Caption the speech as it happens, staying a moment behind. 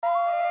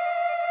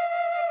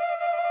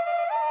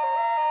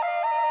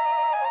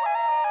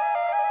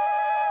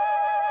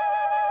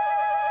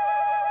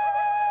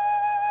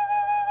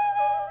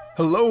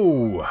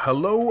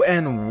Hello,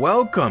 and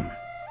welcome.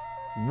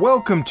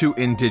 Welcome to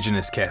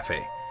Indigenous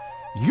Cafe,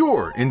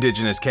 your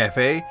Indigenous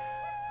Cafe.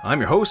 I'm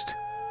your host,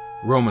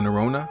 Roman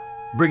Arona,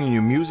 bringing you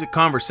music,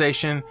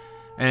 conversation,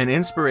 and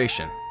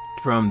inspiration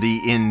from the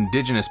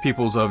indigenous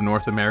peoples of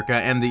North America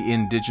and the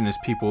indigenous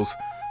peoples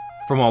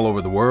from all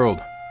over the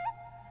world.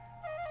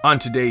 On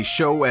today's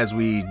show, as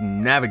we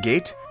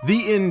navigate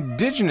the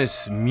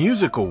indigenous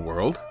musical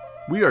world,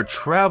 we are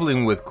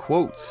traveling with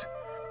quotes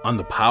on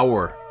the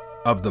power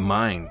of the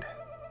mind.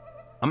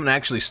 I'm going to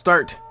actually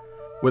start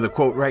with a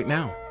quote right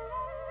now.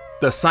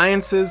 The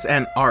sciences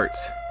and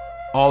arts,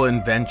 all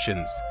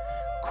inventions,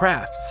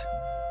 crafts,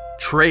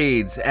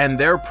 trades, and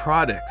their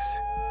products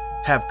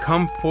have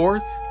come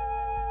forth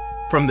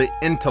from the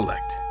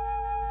intellect.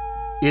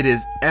 It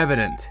is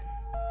evident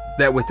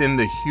that within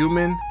the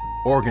human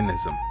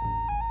organism,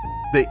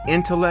 the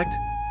intellect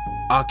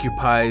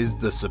occupies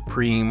the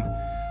supreme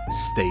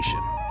station.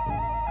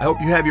 I hope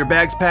you have your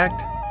bags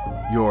packed,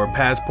 your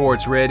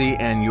passports ready,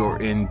 and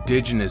your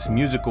indigenous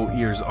musical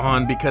ears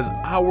on, because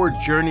our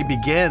journey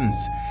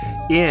begins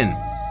in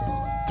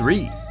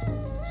 3,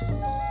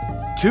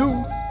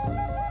 2,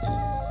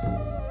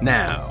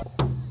 now.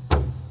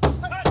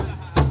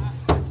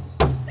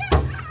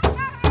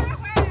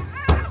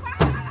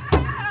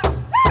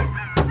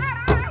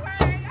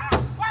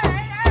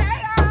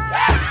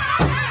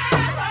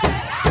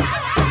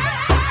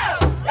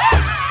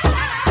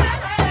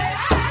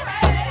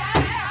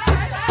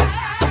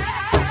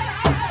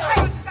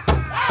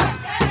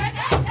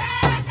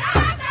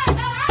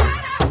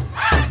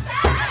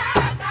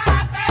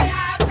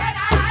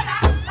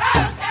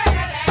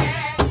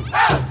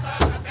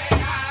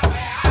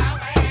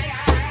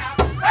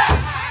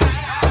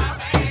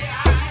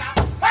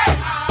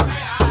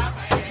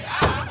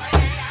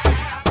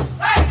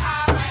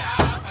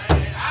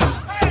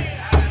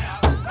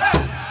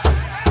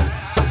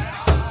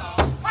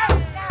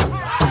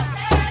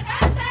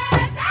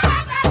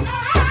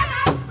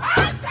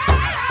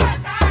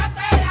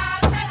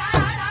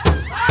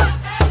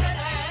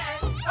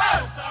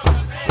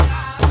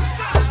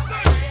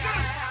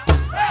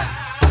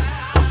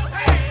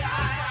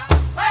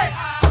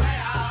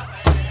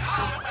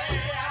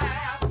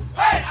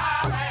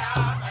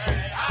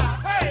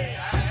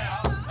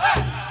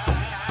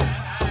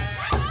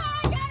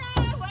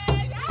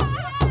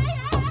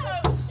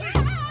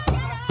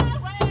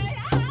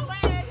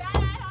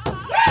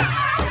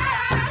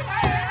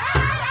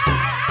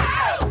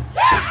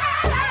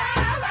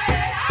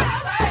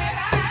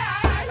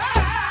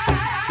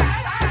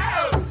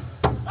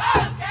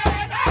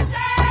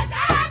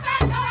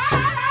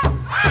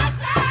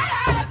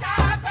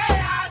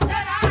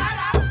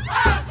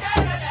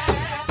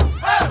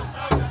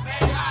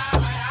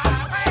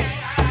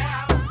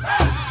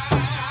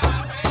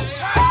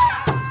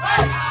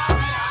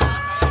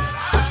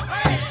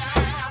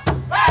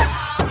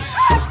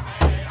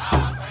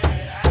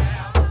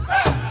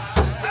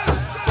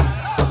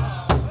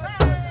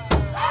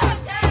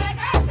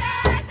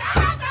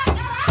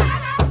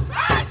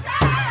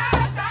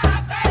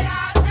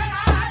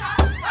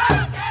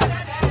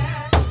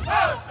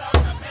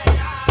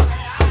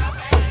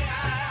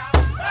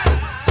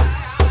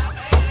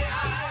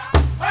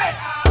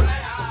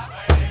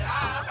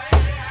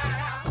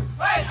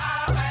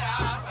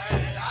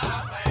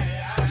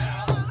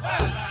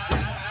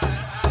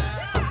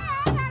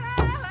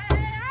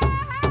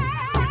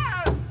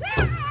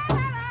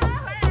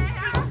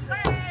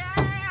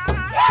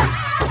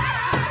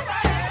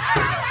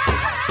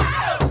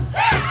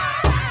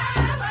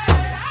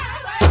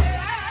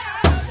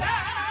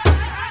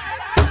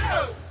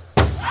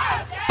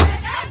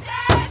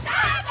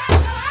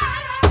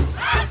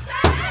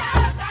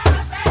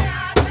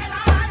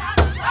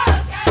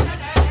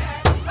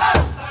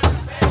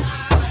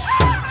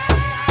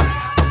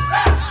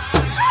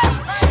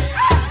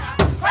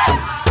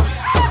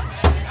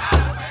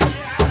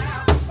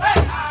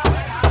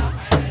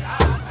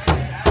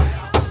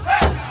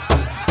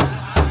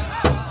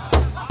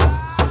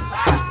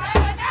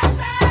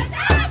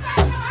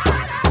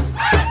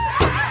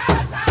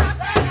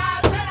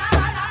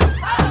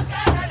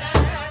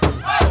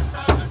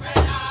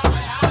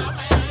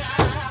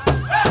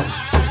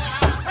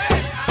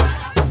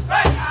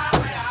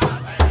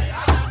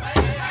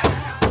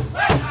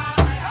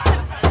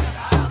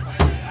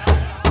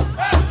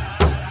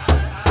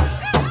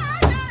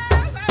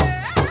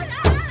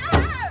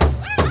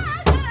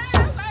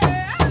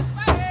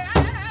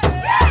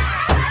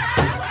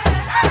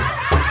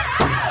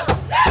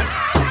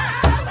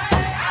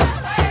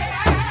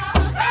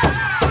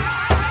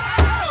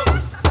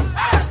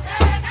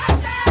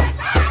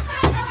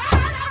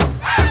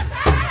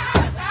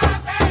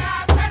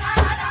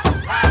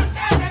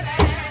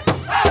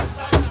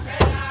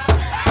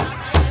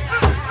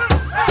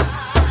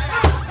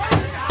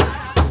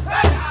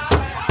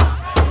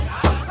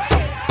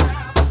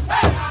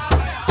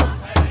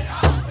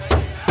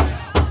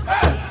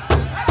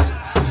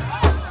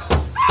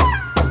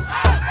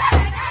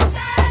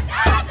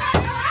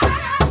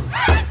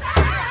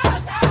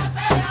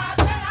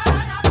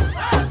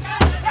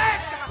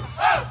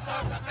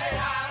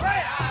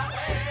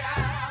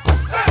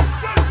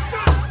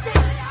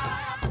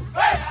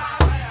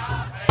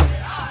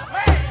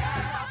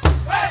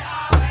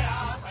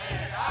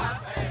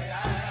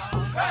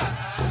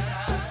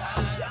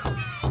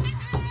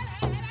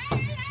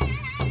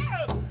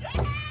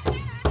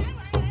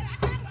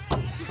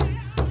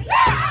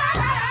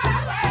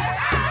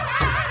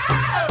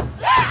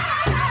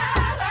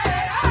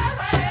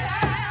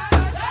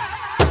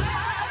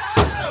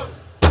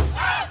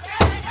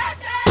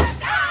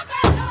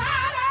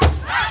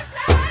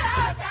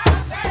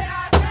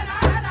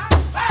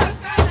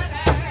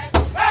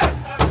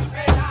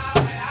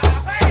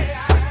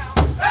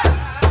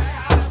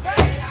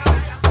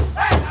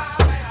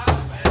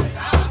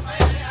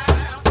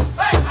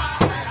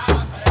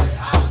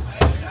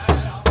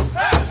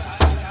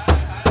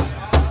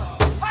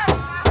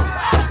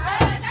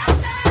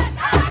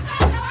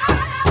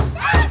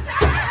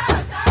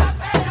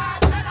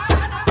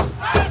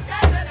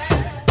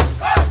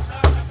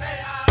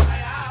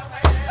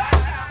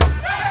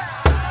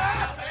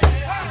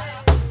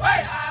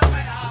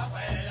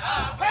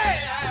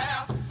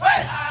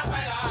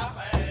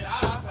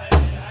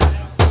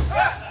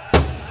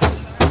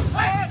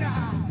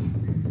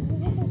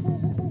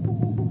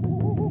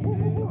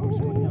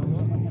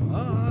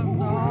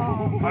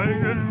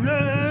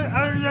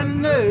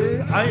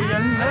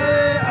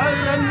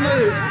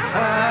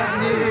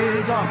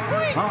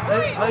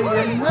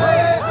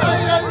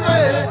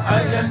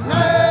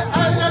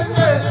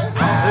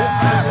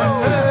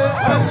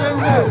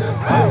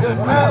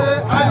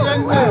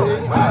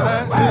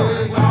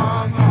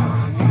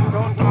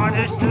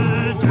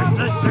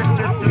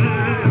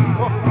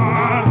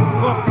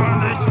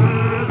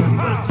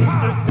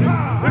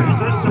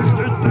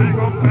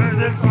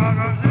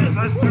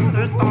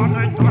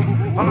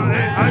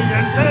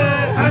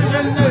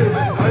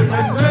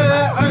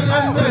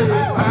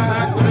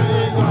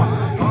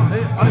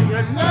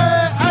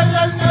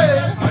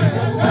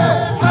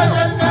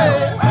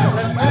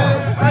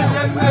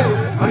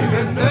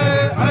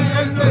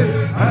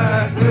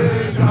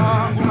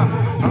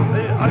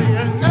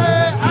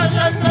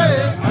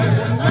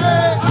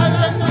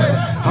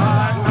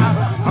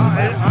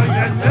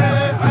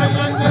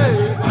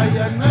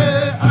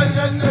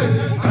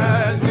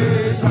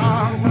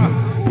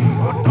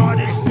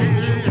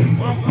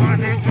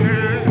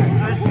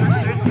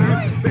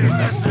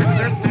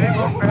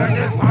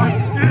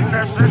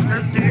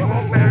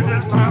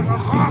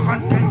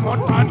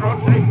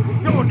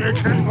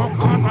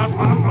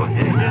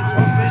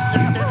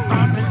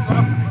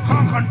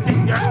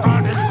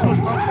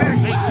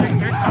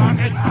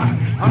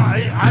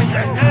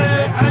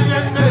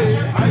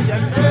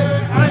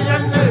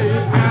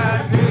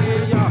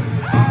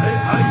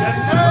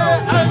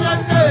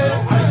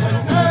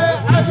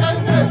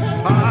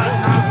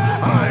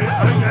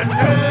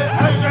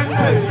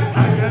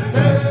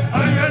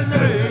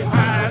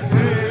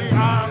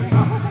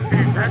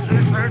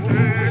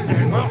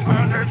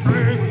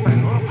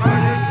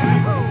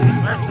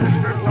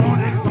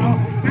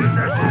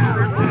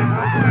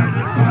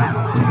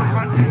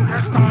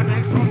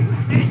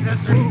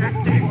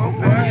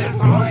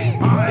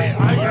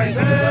 Ay, ay,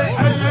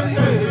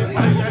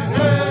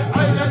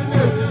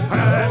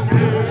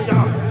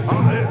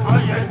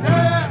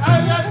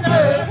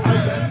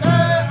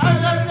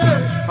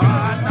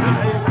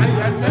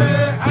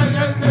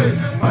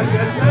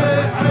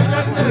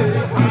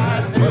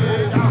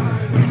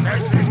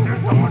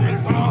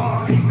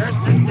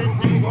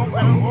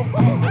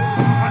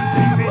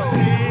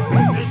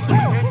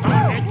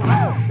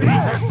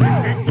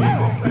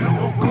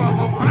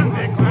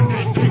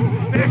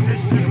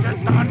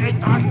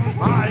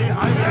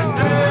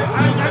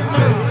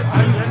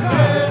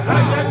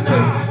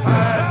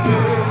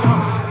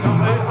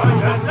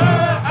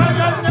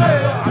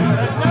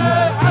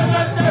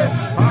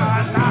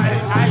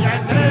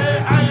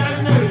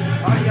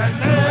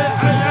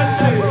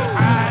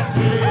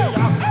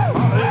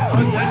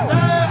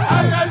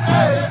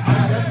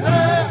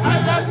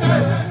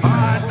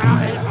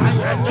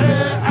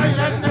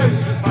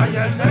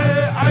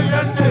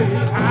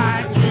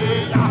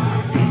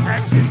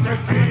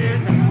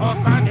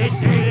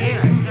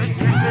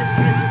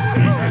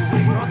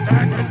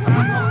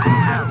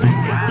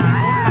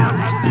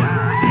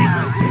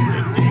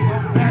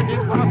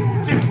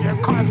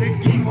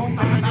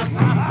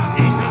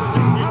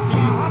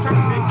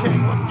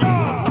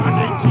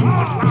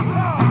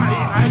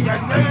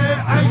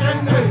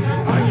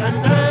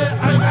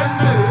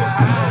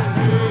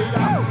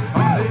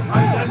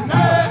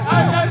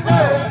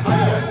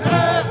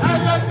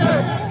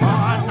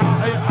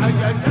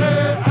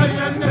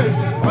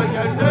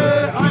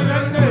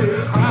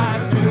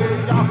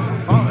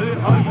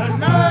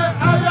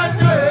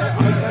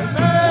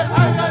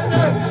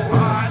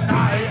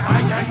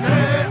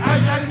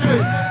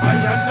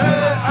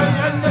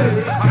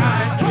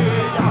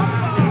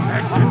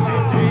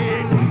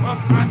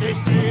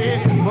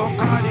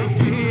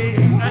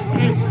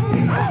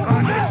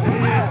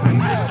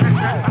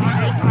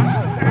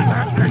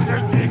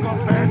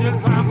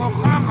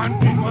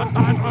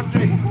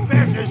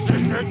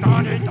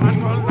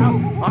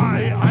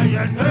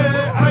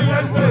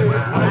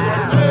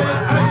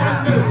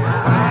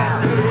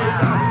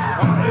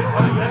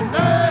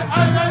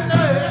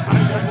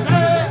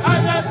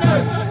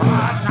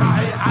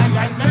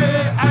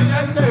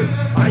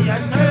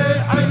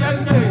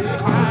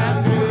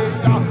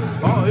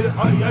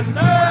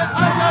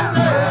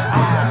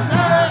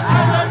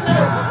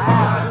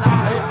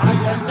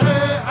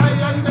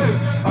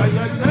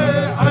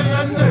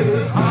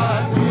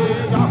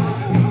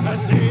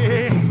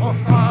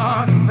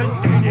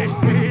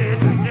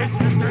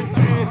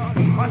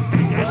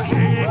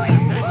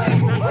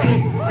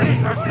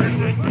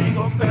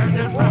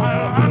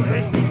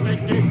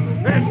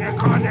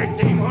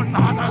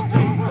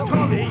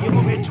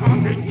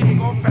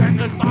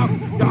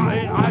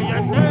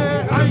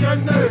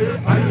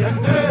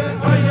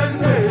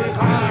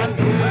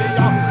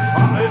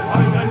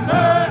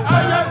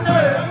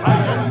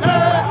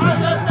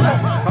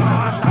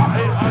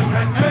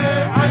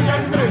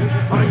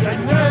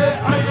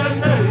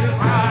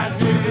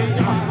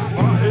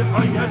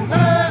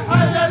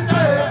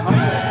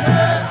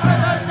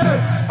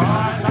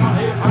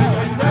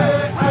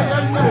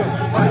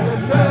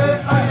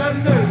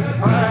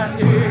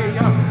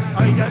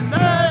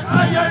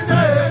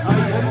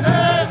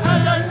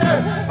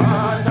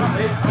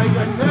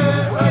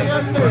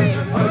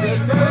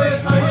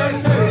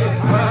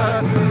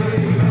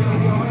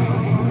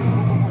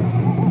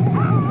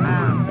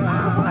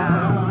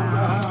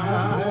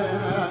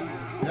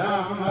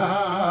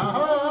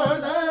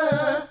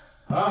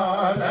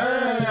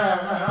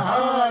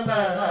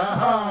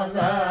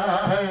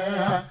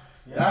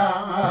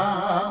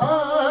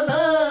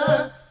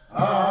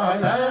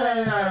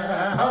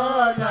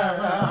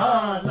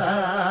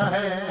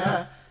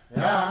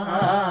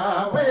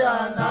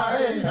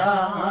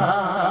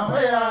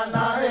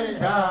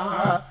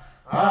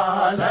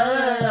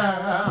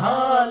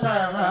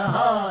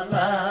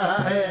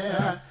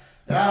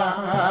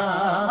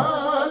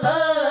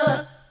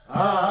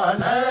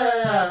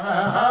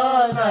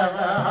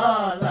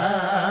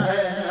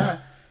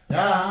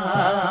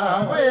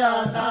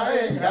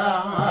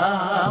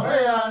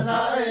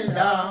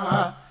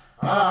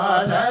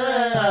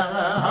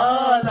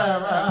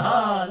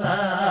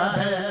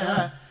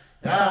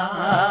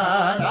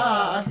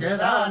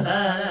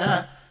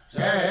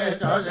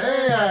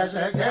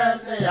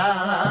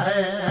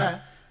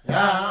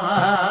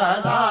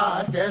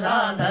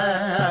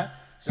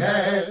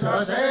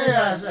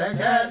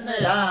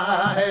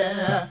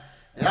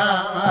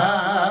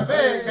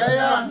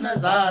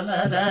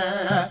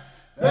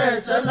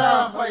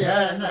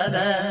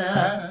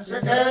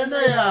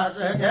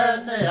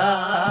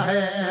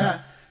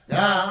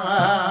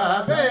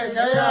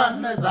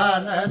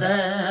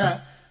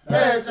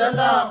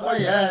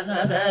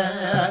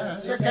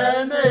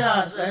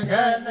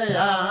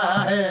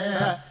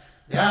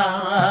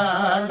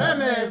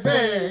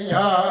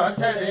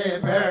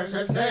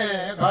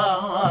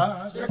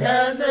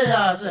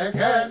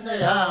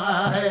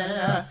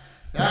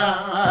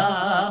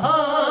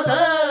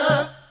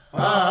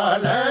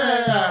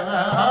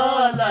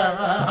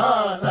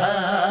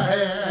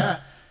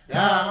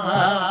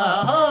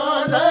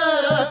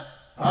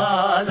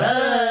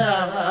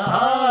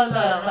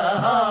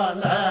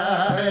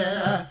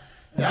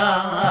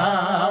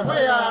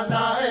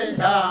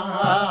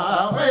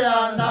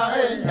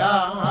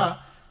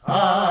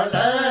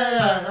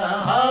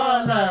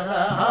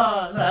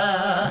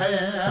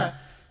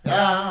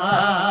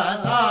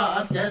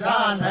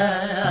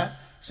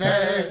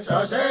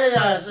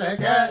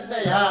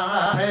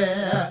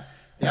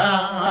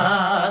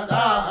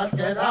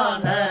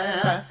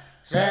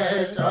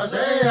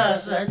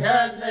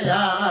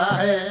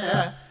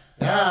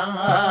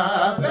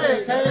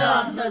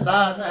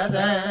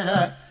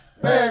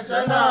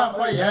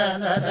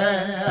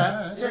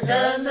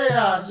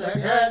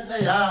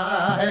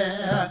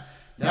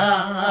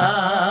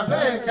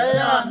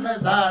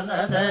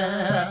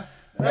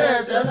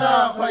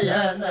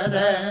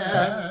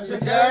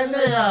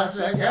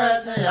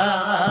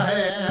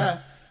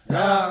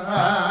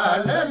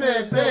 Let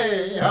me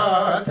be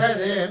your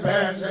teddy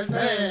bear,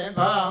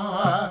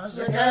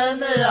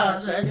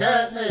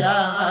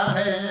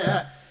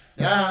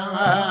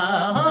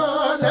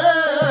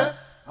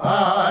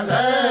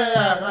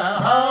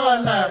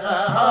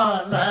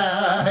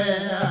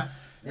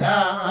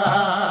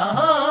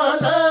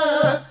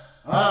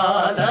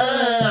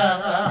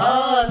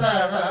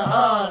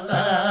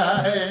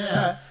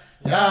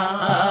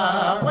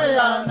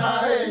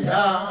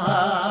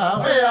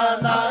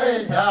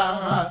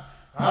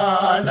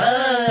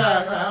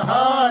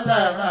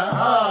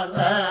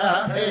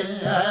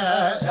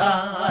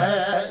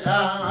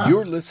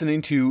 You're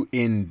listening to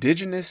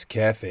Indigenous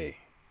Cafe.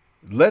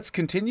 Let's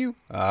continue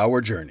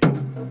our journey.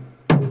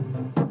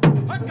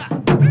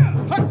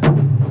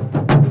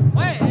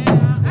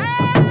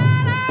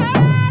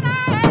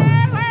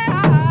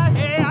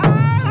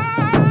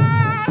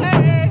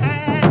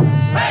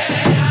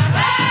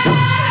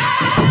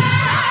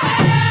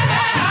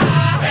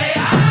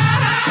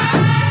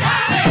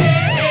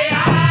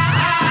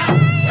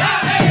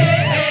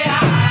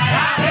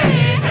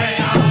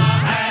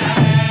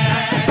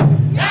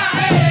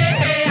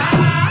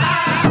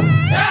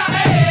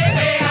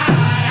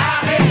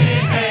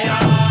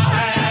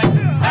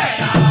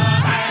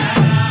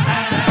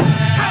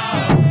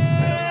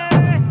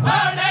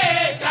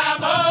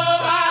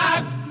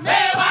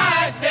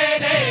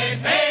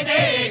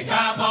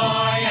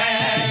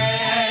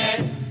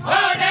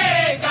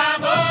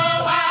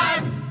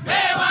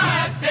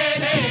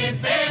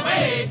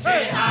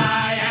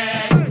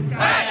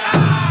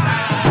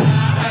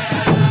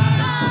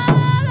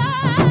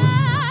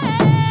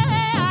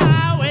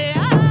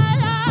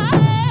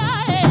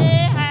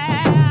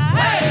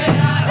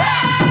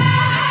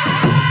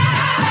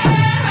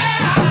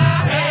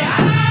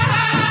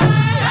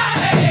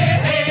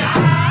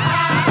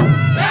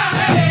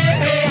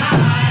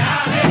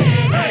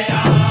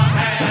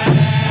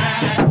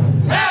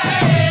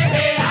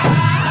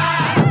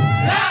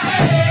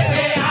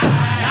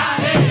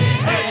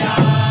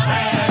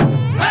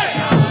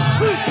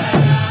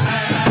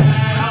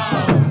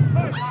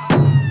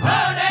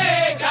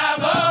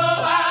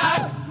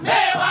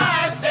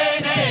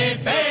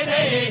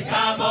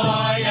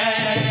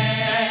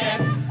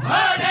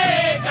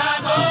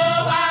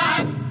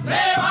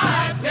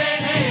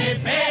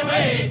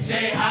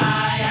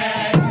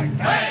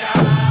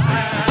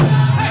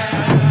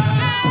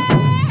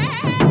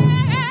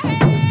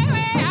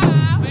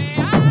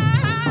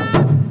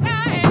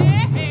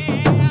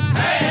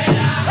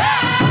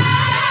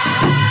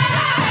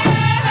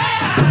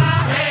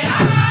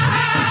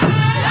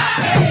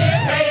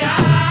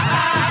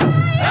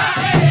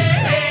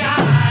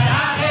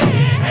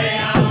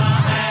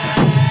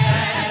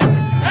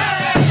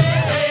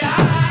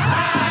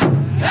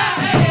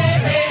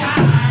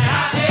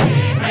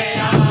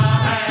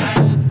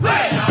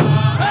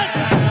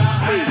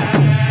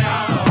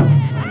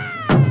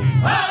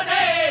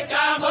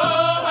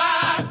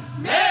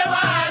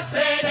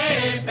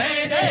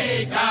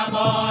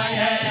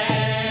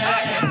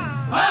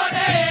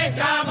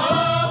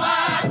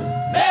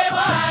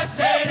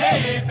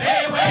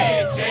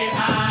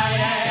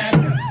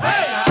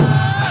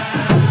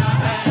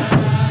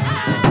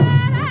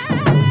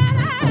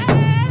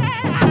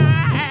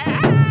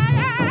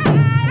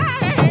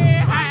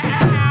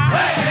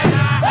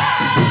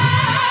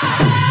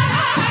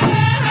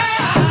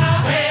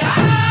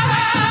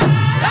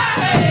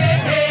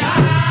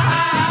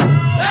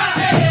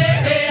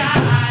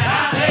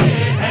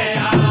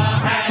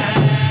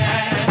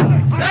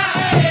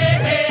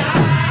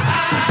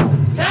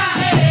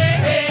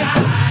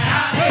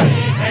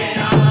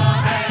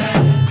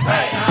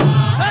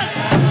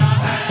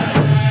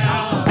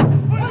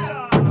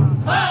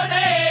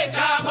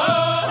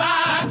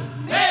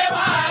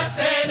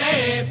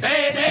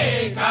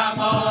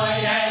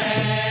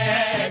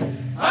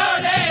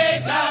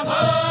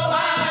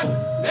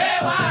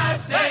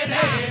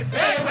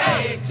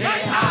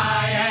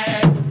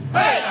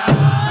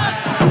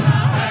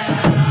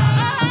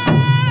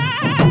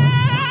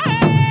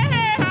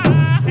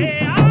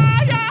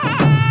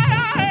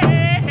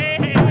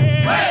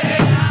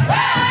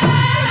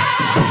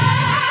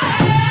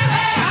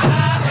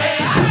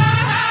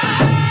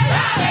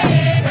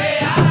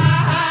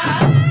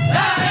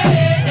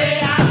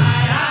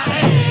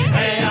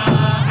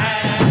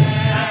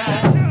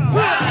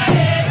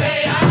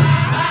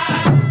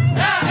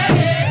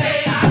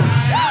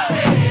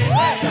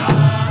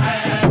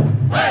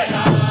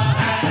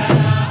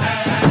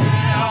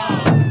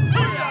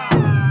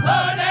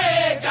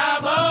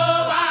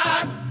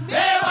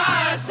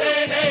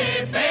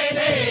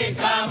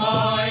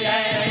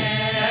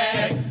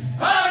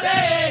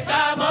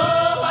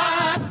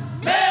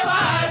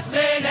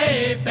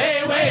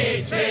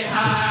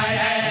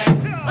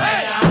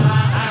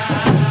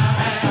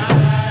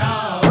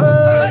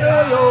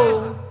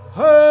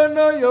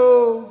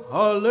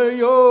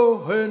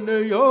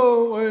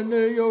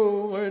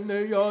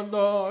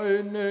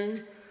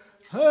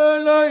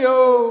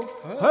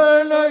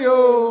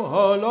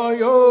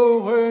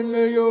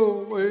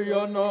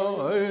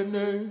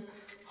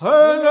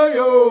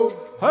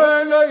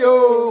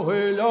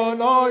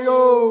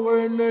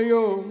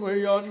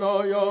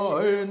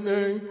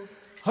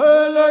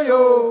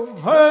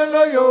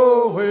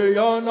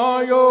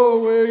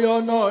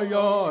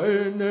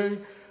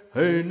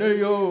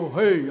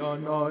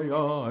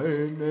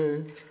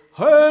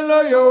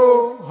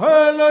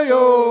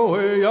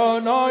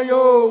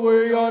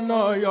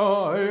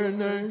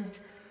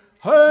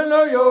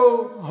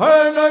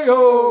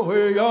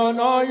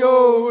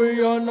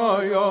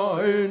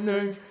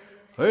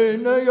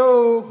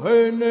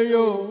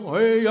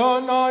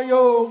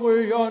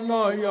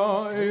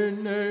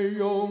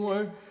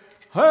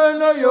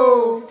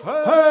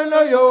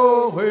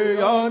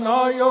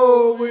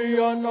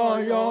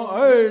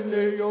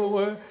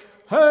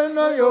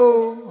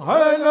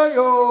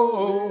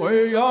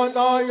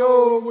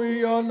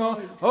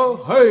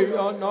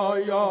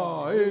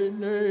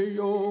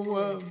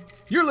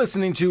 You're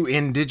listening to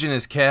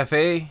Indigenous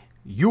Cafe,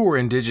 your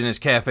Indigenous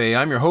Cafe.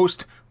 I'm your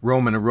host,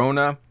 Roman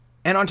Arona.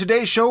 And on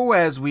today's show,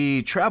 as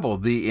we travel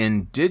the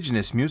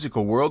Indigenous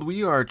musical world,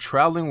 we are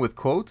traveling with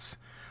quotes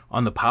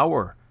on the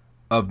power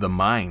of the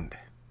mind.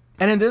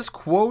 And in this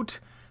quote,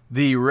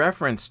 the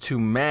reference to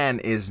man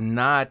is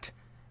not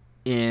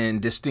in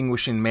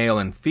distinguishing male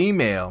and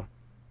female.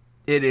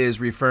 It is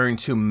referring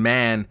to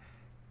man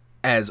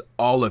as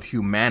all of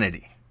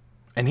humanity.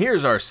 And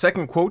here's our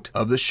second quote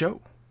of the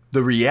show.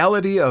 The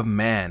reality of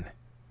man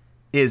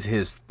is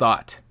his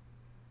thought,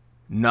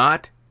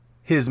 not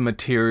his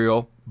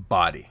material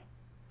body.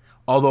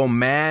 Although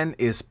man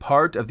is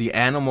part of the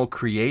animal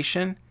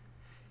creation,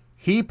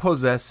 he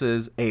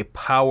possesses a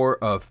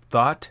power of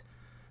thought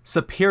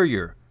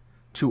superior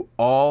to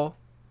all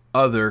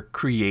other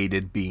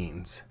created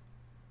beings.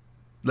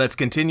 Let's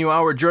continue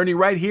our journey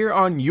right here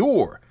on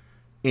your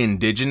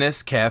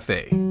Indigenous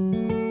Cafe.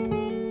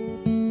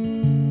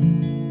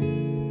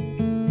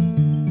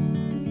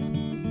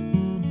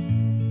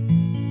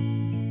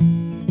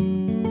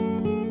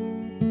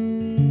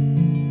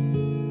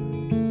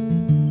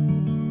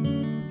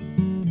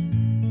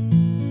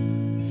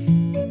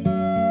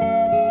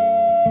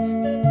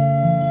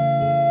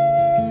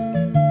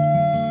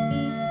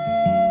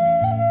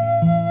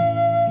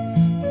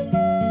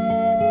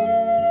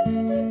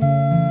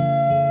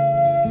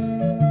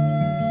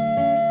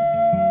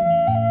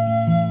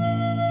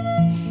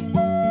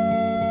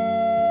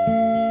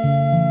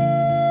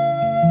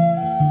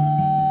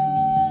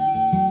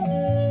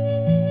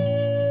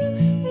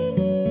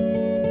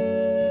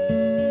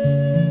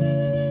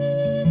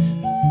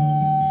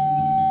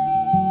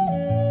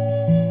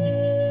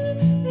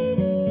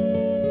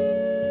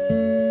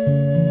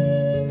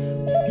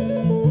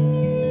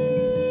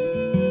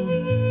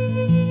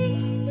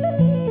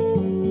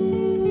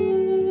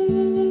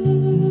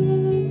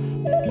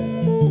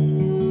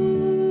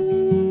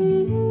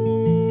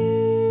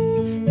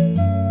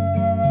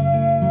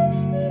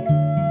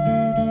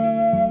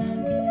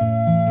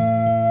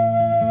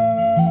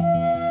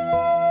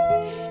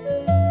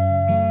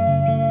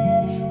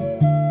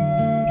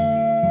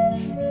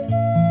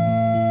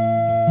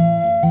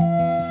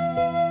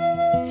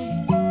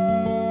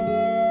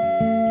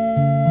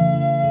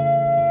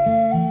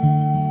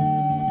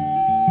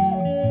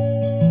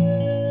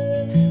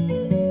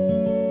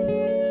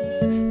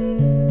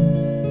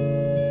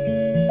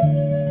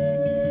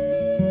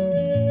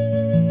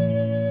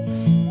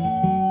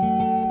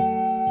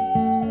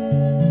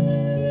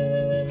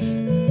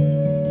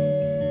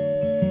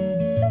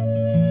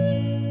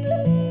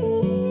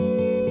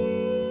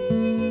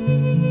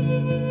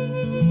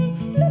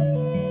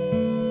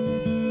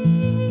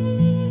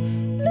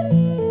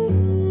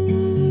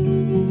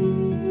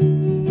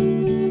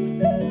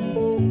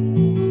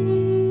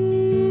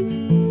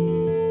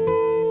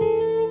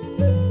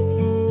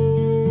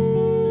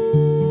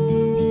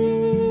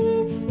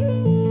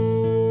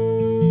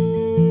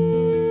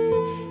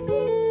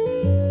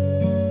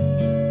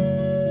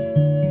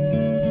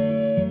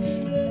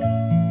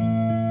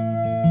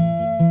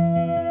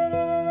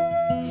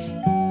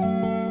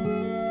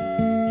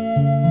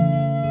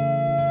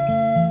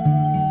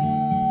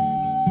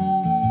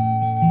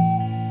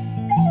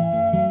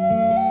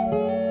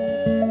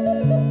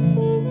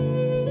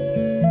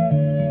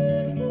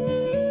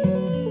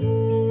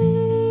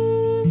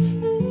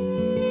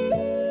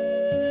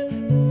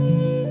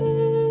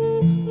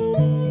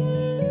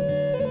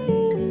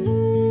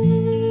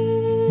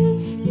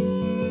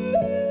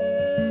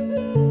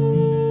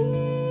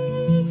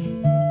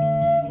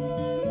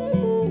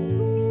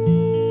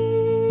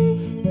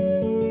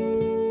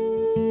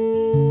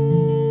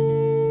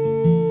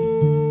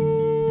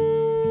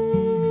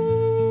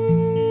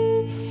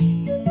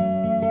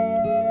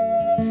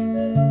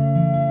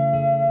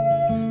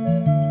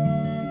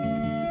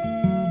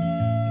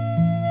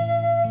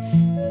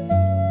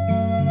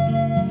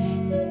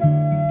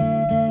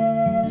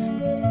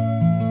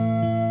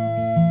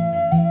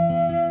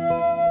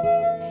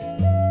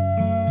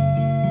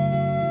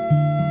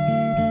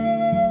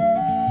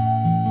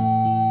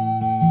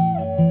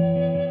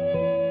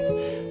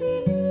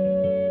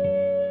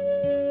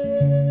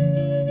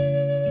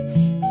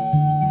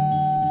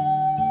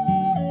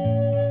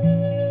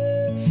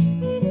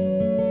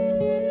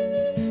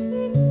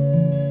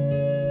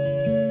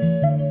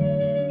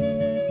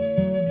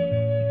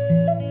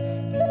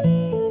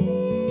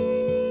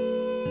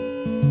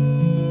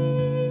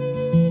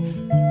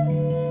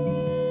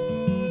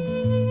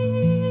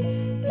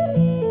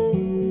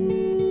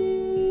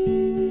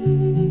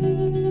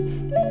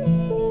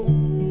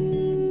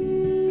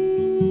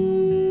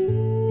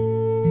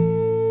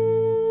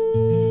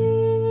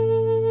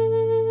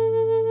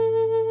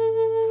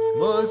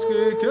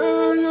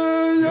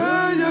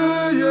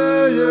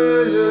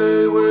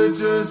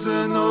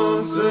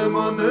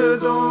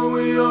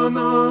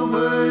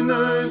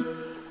 hene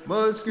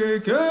Maske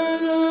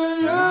keye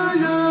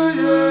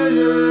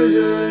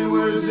ye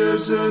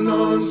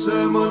Wejesenan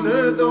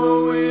semane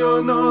dowi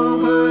ana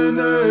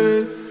hene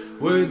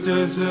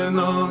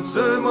Wejesenan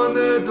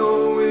semane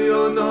dowi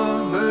ana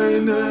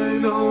hene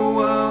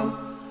noa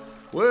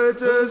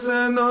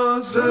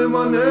Wejesenan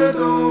semane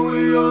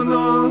dowi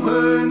ana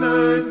hene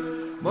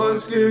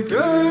Maske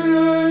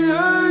keye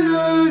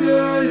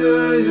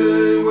ye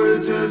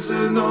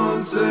Wejesenan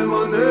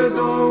semane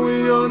dowi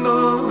ana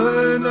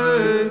hene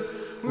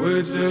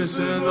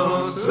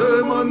Wejesenan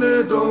semane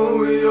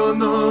dowi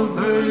ana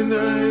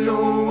hene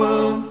noa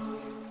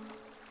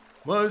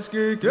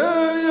Maske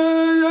keye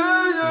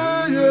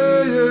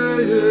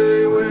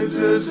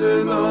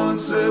Wejesenan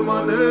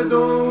semane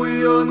dowi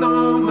ana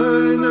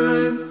hene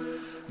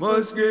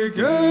Maske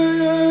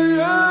keye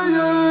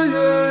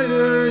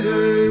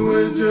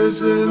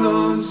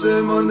Wejesenan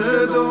semane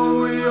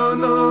dowi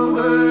ana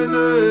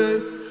hene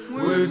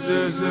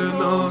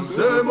Wejesenan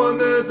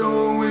semane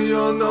dowi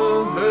ana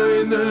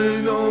hene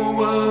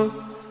noa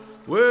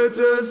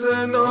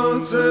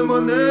Wejesenan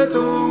semane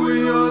dowi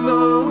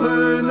ana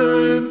hene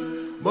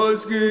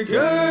Maske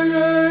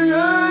keye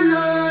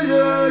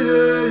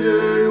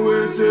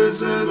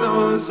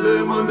Wejesenan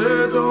semane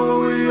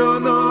dowi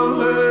ana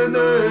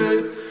hene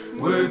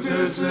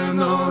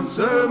Wejesenan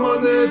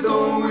semane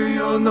dowi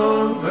ana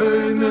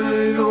hene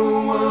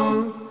noa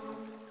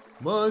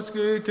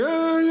Maske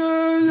keye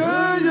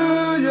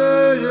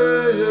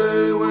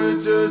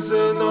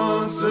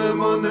Wejesenan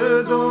semane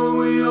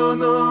dowi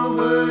ana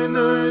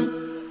hene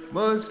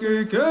Maske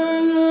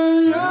keye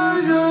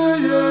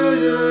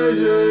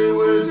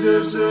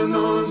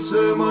Wejesenan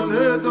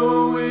semane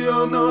dowi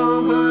ana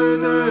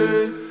hene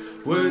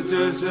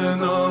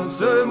Wejesenan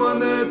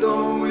semane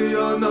dowi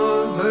ana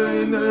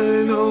hene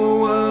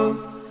noa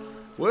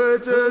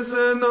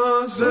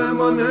Wejesenan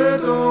semane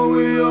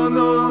dowi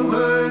ana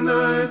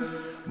hene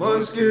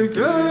Maske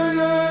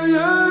keye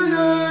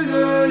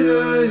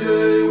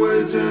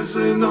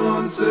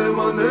Wejesenan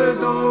semane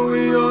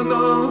dowi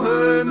ana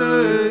hene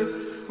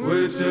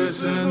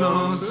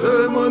Wejesenan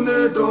semane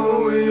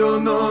dowi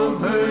ana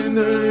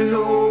hene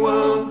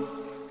noa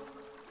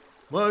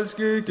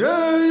Maske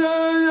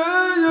keye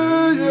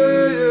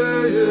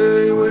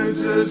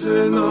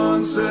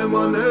Wejesenan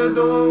semane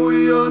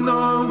dowi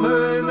ana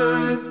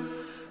hene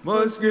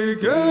Maske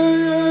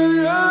keye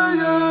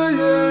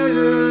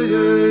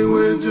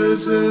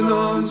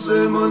Wejesenan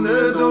semane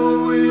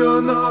dowi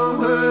ana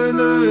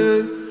hene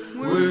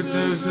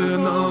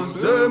Wejesenan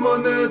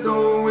semane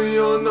dowi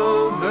ana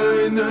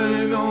hene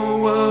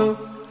noa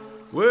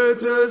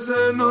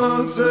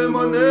Wejesenan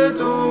semane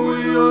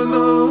dowi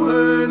ana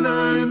hene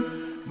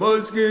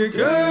Maske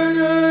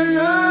keye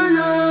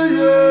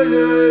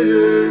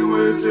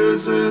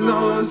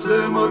Wejesenan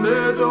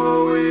semane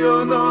dowi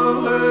ana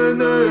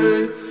hene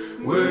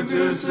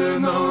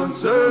Wejesenan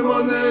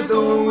semane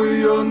dowi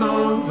ana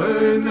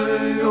hene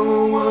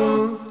noa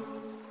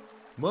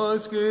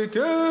Maske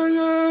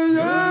keye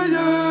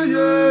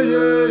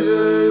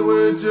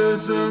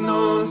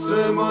Wejesenan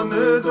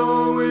semane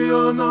dowi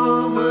ana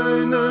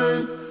hene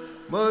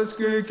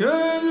Maske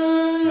keye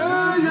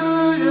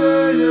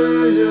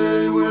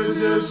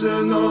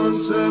Wejesenan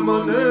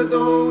semane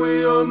dowi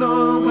ana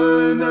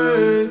hene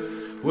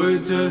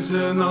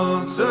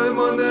Wejesenan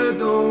semane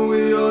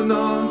dowi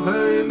ana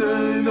hene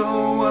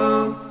noa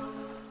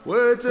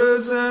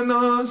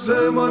Wejesenan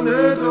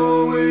semane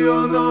dowi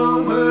ana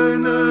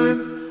hene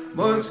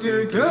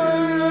Maske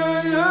keye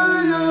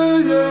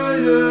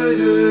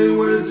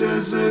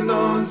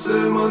Wejesenan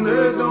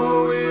semane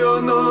dowi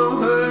ana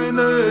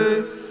hene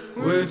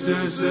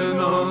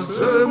Wejesenan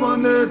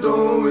semane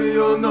dowi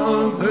ana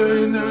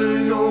hene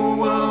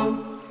noa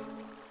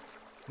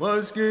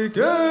Maske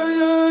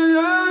keye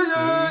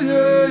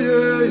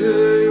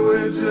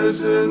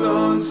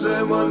Wejesenan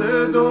semane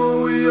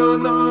dowi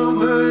ana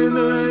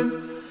hene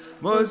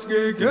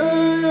Maske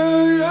keye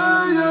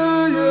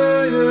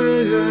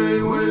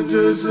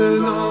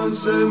Wejesenan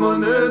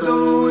semane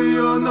dowi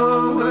ana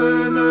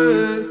hene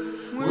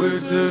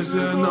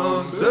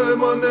Wejesenan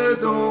semane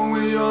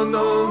dowi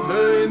ana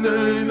hene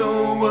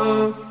noa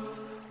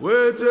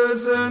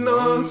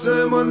Wejesenan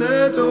semane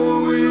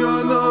dowi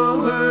ana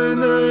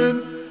hene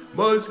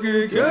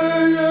Maske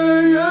keye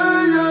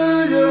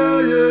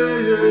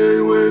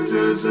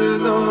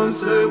Wejesenan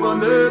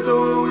semane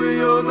dowi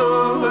ana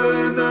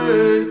hene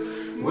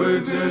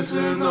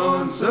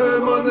Wejesenan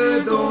semane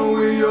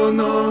dowi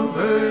ana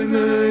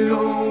hene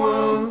noa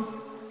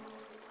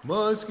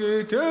Maske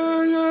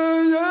keye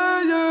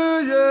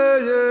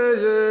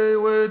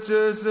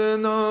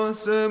Wejesenan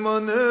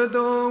semane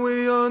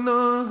dowi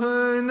ana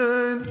hene.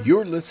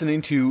 You're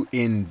listening to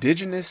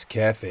Indigenous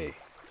Cafe.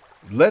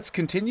 Let's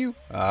continue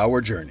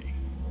our journey.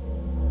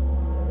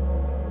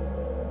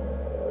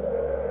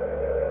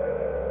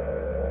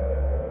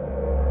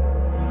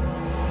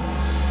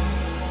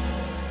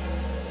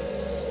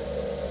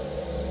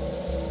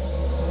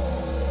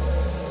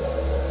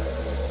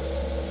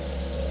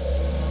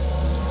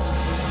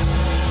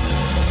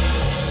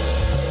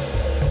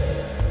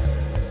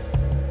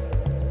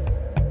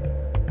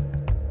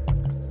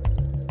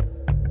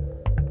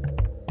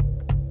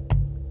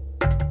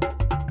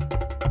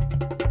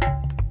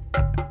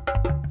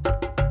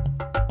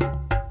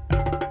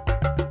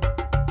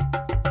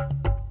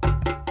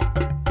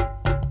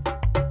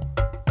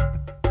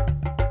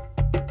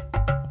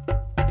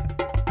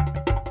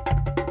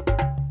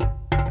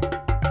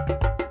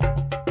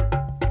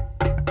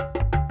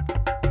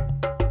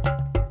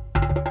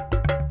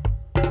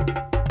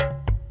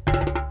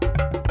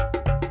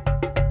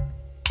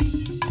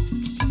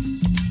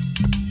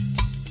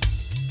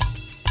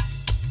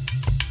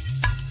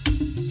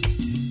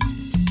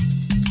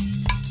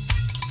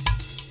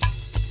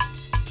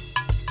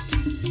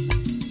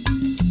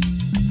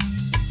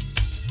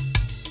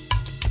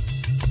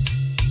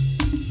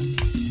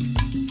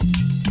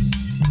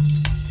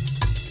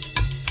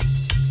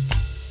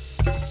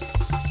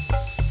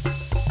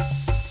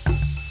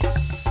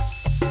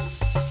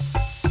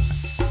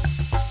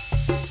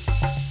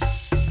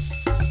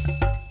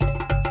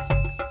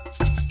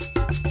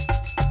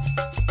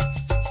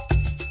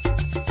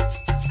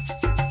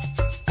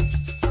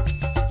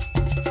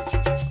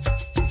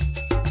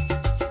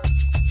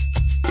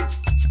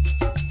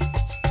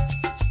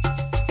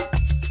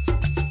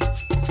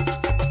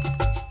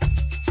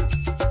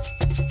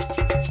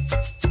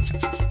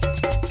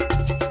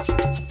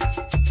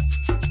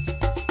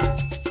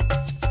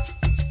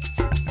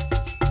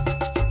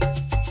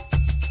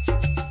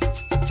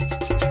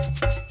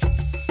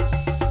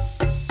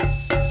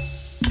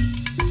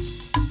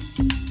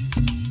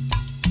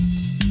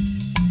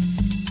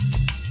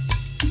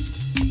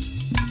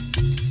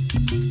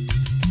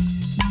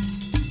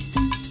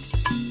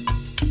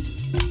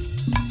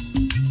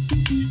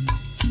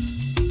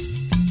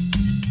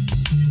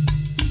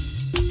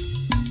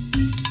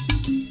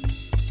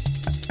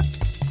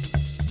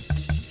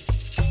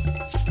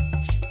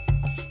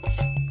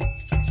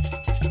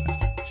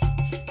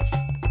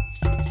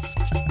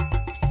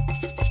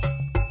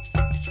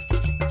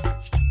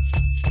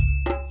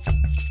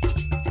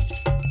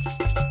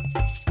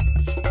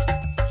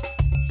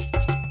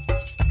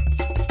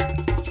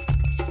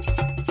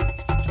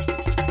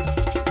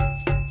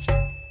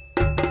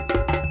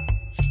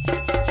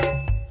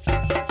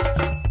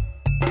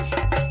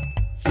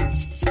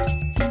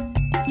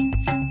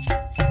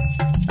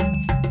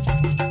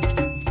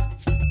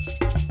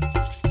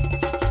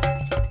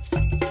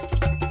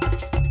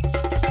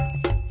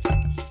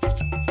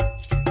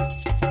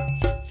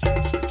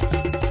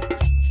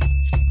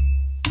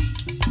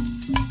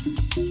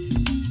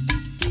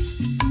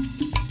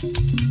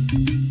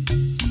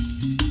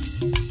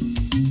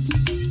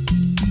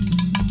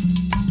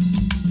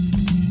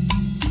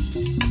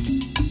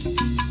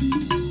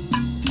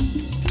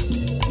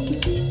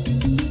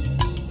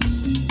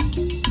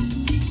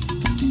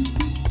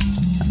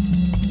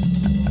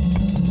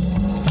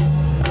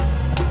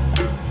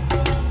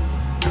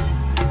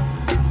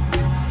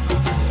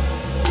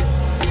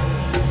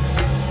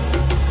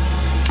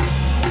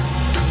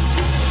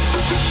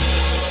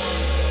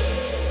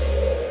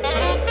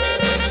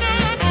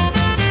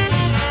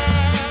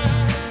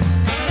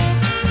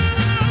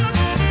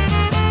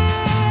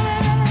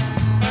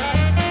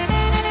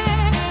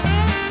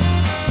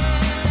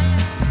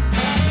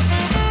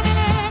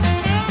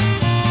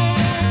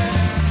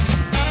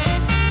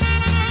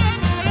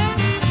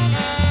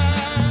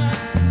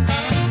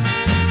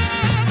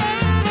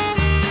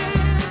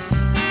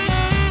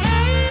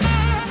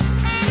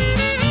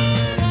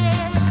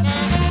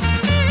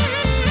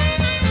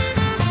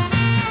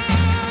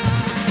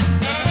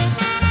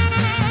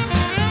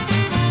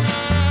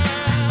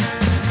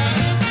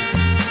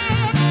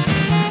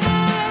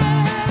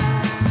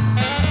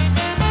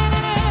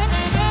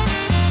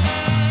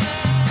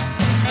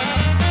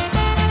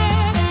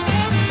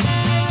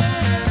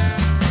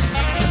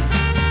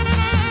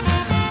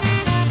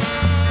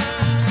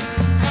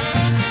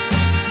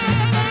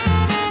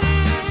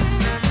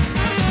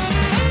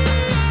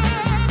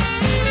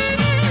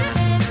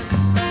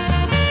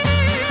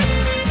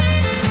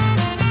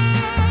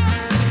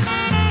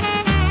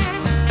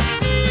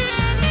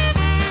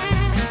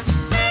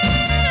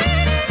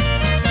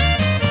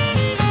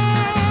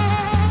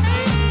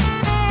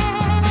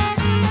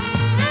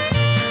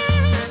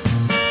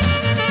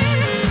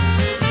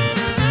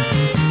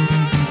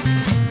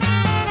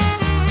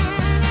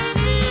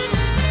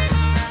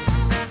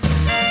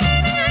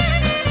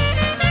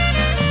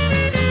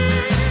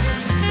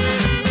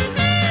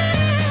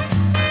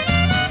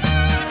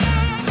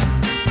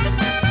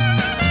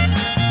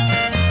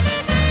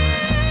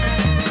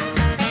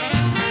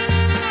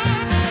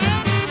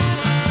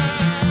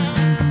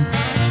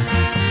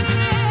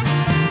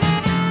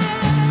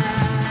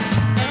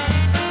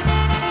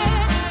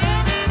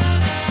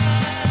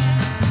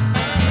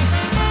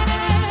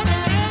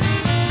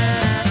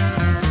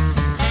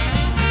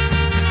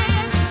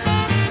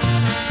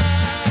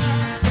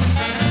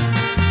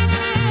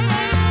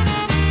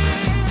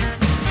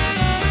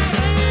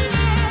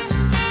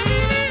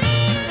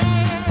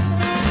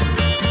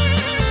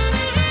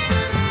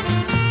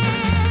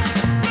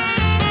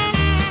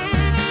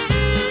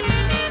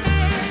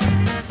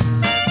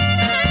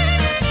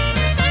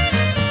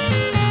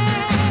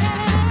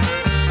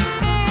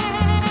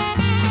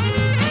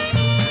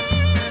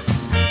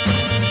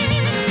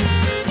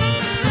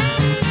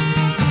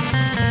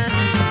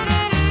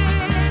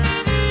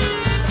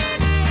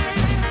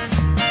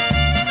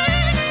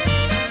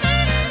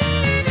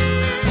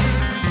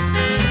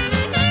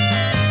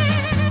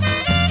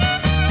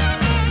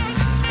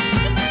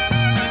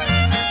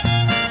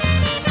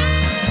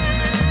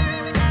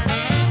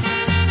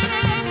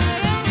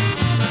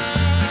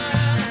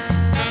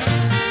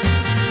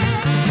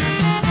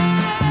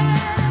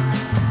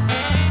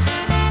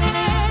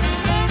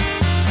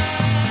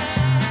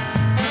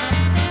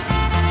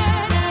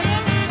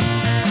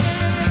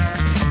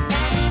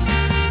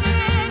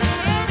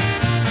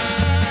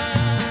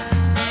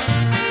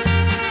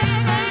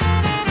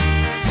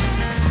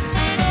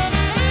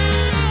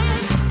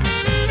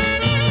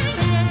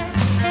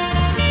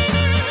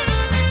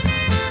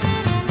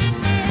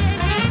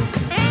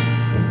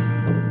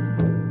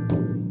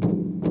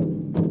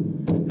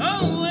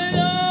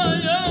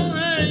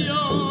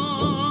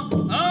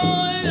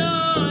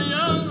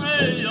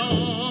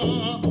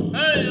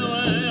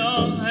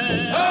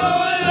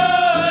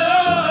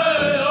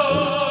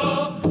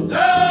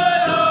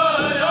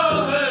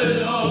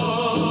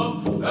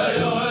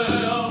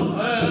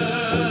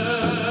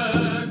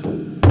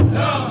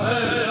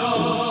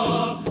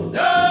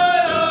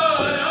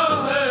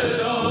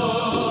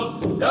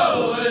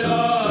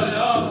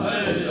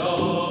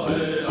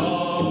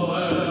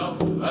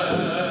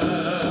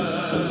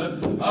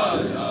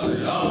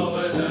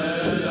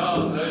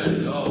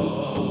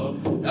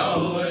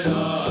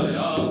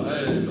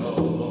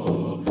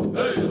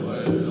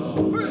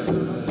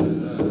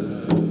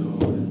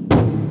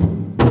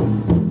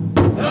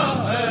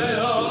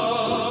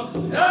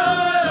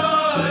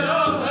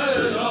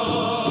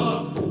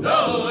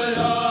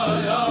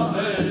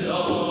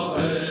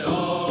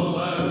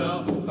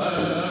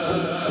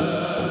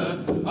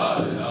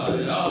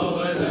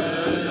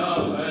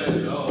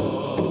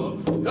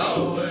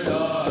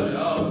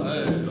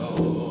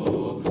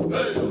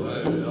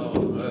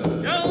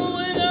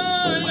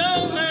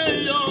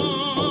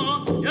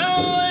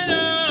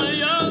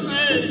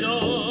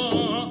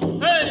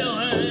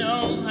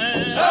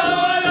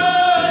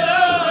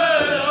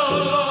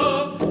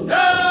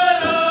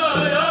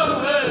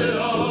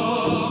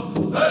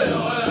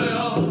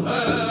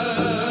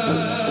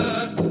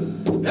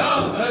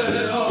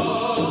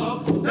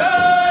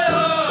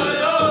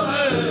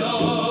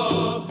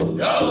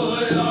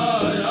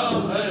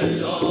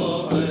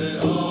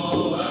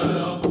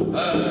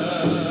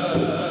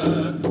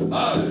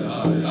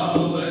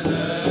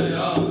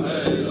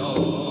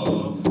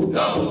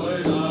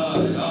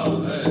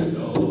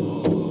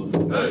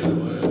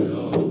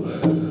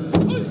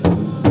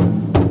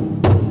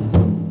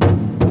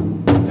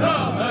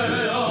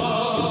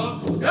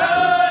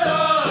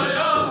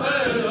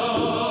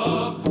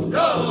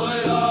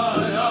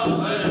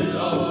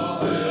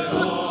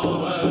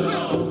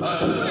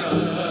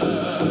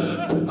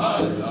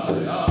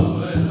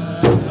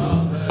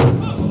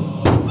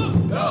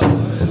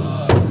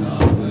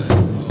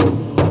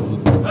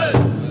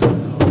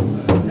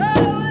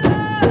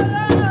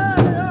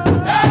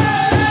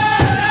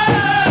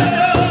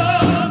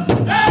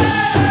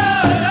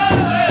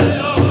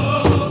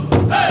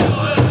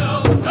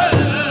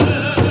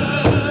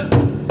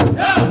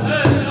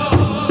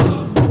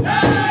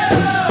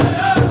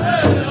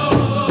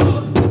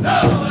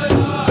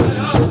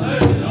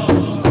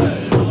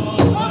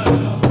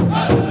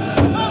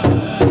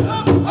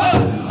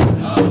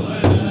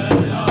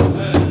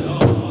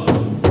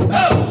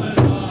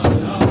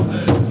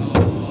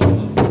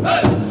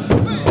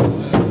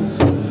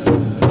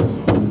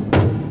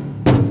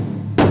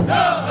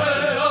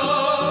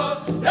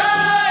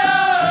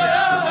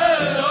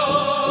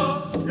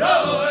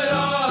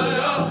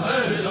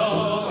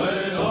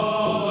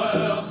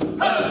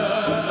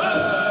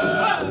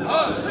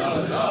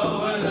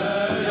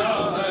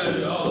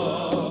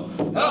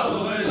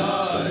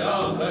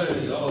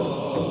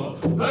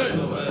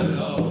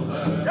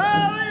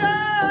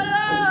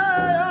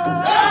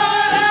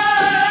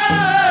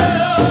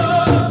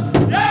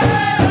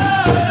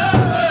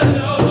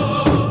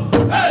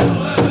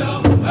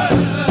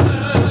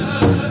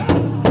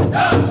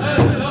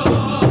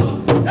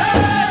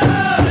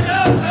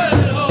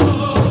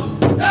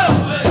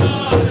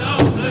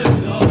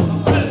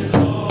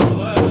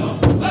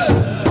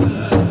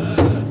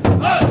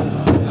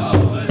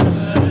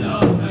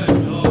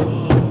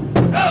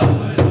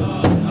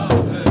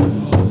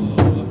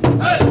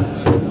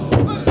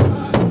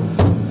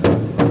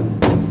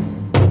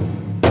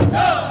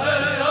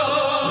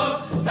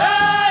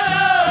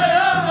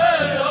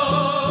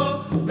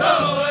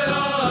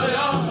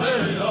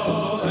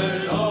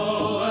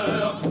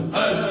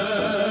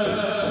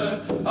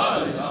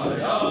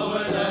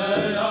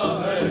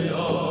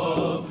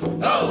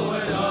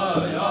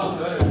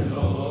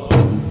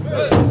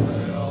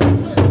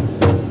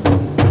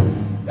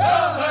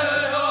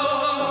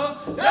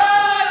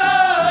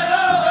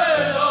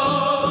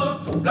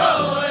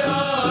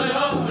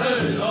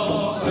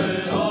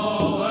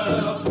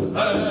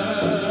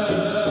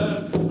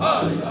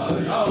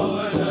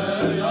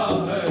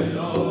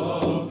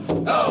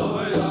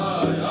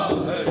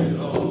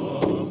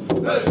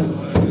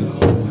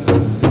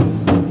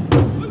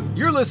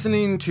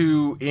 listening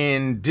to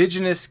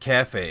Indigenous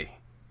Cafe,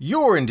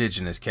 your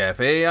Indigenous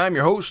Cafe. I'm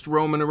your host,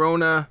 Roman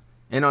Arona,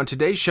 and on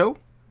today's show,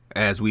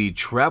 as we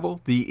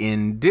travel the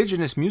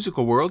Indigenous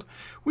musical world,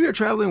 we are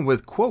traveling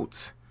with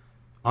quotes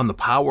on the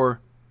power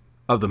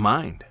of the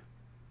mind.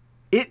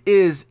 It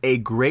is a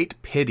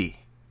great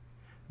pity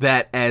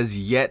that as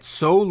yet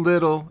so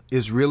little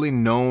is really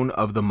known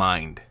of the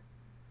mind,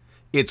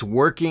 its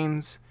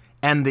workings,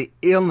 and the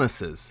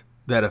illnesses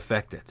that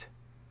affect it.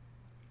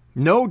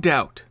 No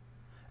doubt,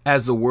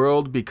 as the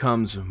world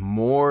becomes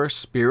more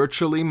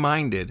spiritually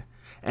minded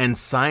and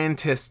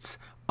scientists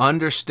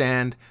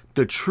understand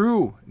the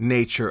true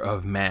nature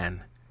of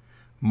man,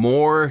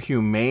 more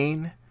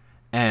humane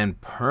and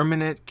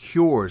permanent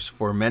cures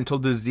for mental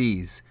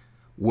disease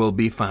will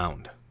be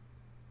found.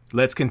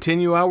 Let's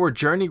continue our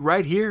journey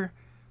right here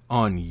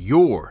on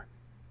your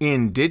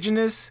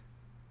Indigenous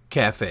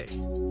Cafe.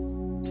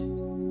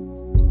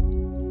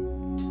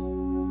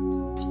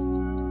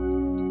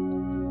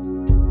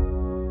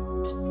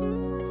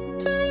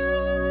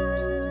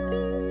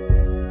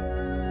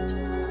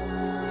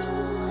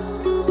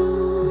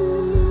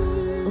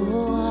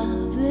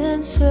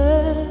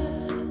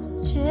 Searching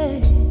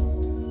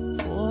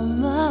for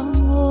my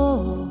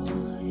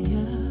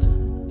warrior,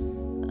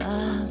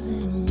 I've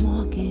been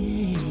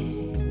walking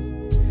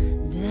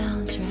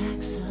down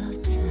tracks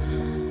of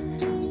time.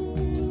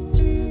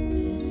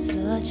 It's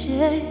such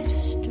a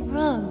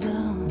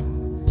struggle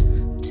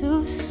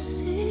to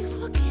seek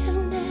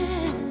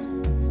forgiveness,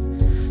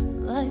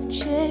 like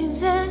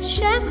chains and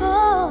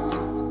shackles,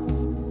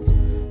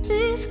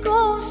 these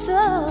ghosts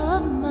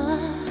of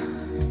mine.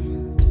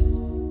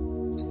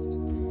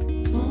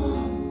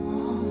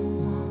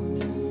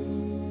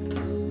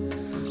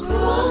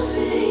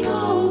 Crossing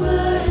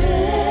over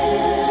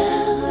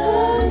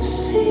heaven's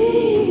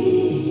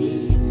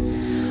sea,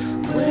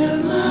 where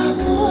my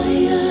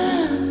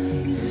warrior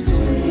is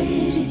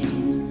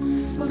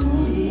waiting for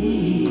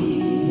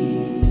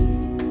me.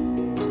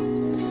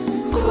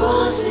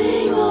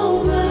 Crossing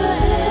over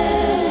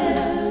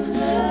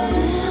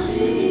heaven's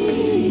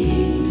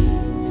sea,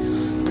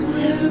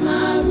 where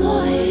my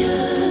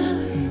warrior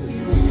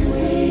is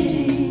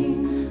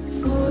waiting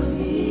for me.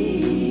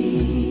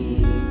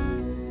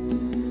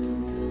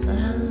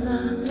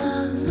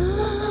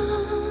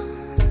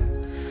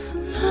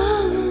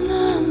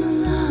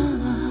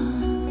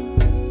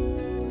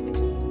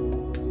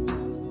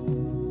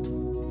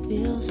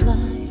 Feels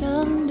like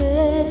I'm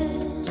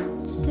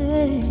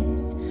dancing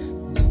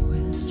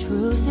with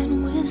truth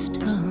and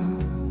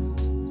wisdom,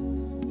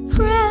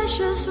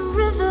 precious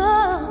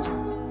rhythm.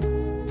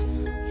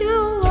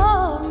 You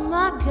are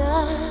my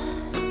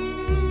guide.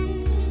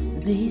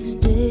 These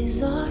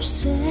days are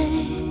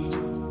sacred.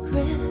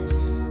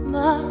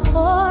 My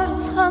heart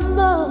is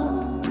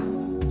humble.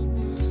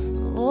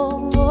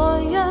 Oh,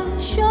 warrior,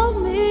 show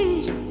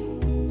me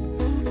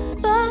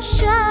the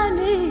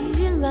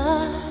shiny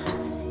light.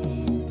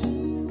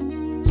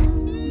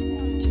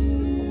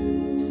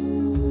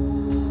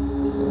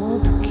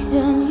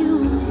 Can you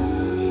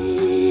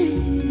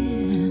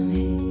hear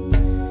me?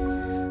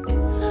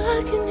 I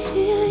can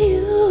hear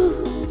you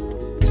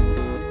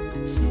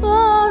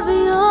far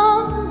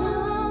beyond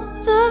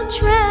the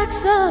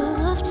tracks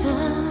of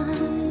time.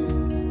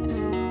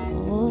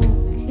 Oh,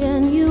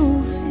 can you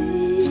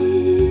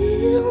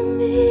feel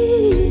me?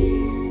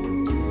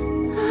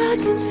 I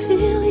can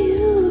feel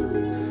you.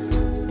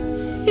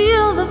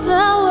 Feel the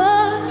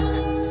power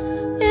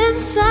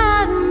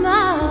inside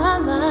my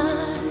life.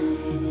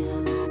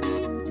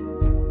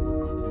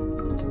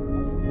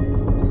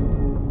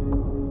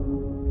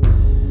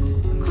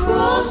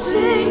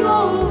 Crossing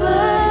over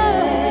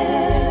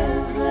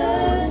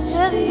the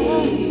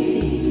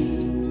sea,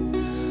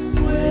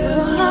 where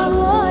my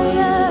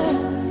warrior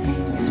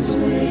is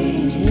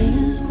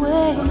waiting.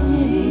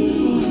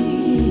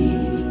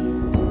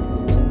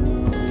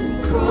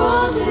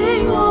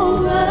 Crossing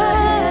over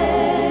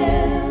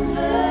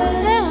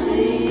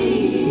the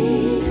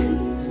sea,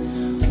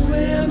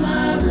 where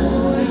my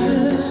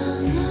warrior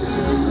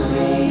is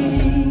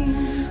waiting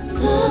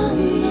for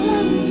me.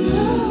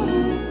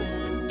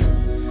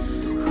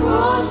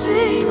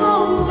 Crossing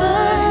over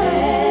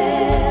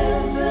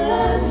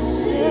the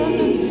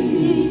sea,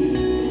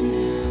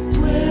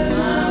 where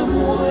my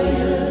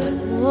warrior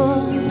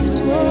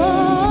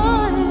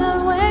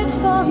waits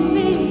for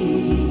me.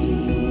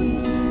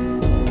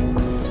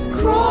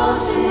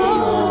 Crossing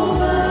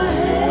over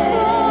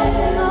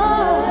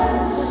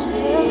the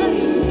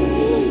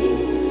sea,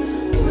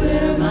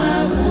 where my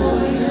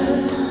warrior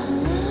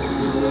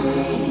is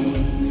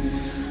waiting.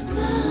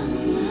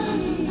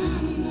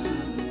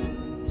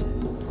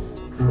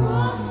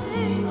 Cross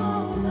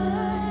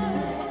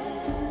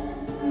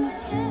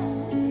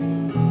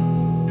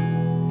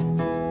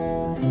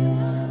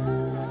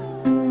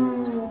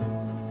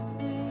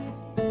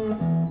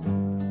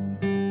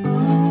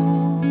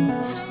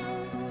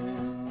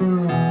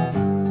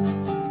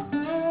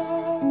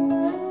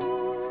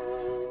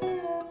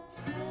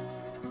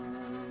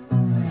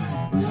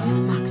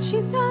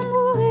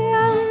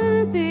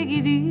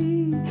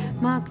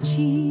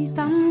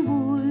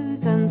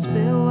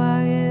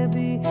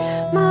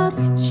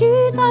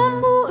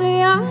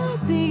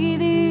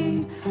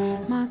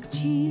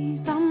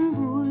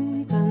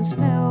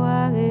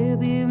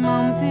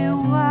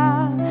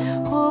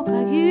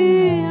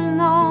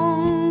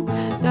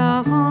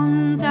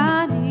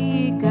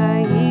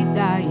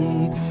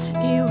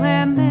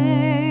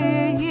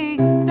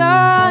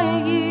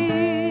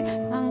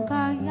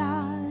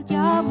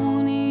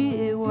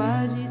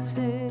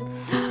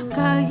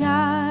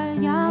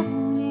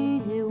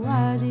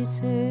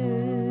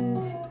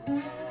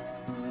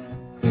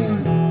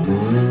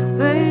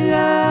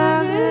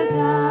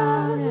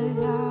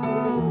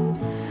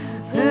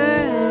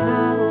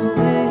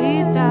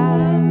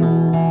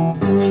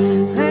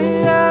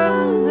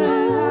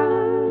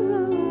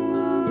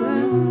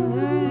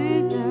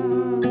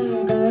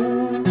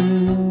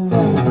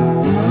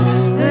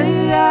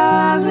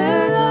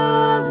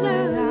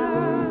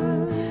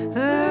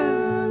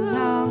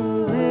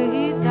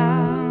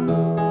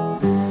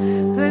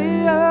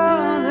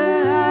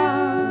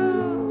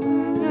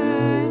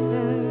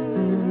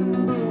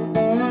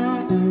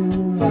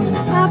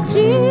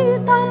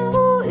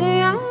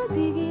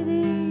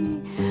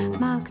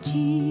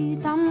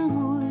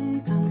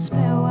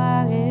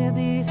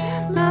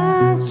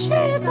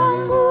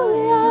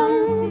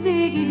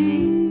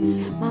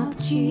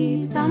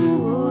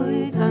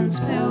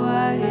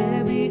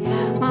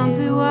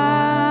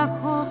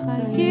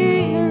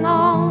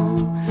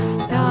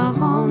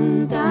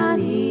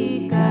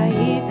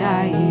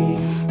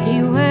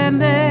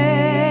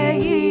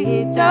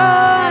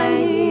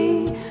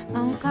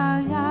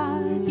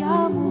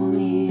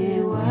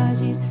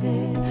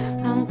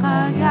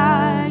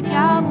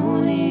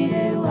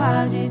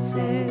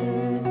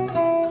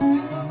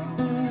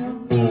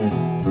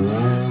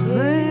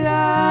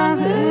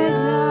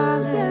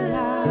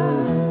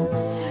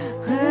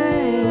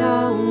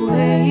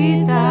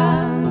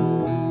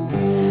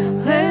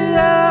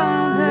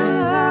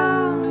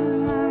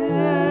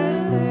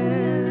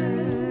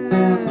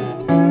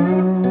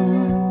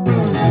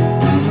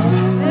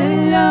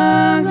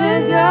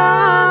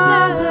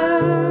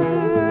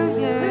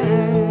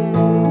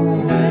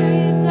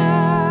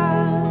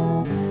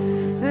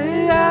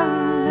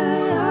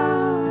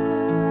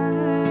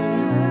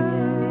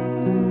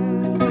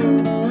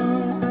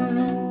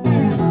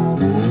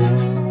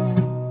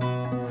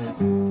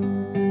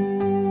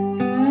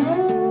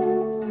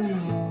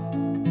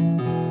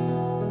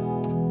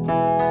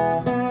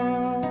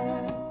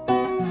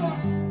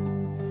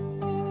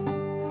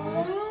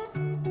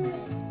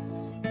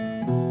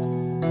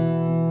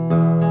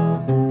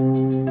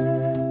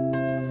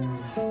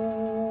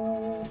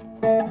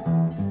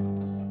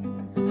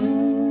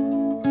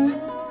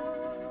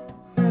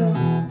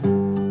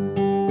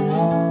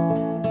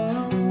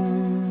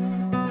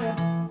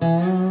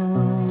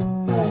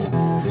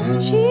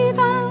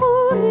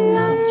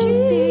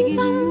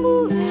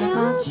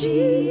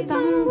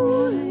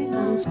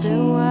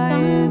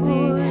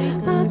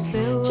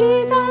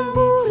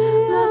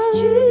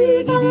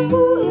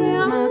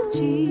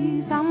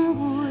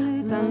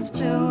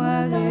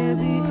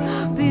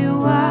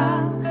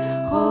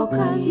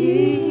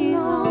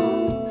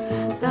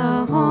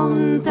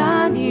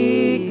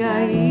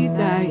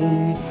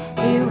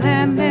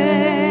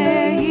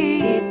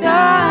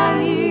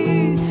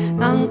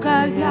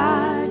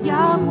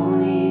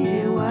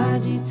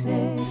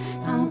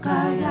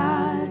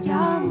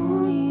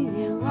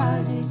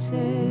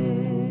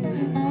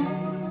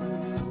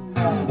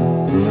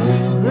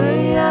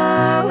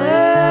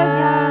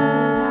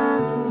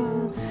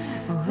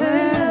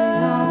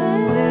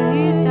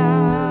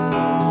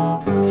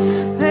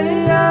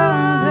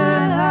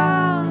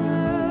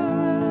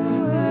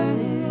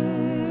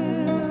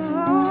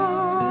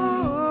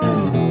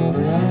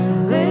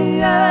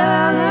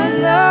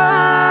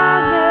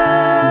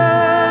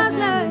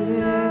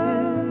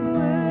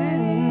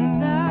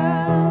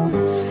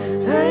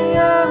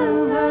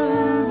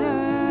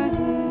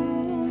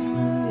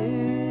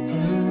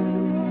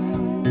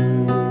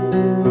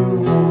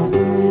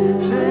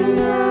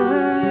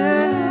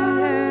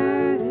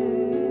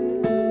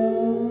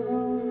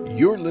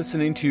You're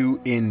listening to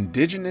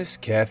Indigenous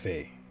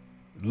Cafe.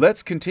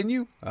 Let's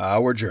continue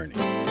our journey.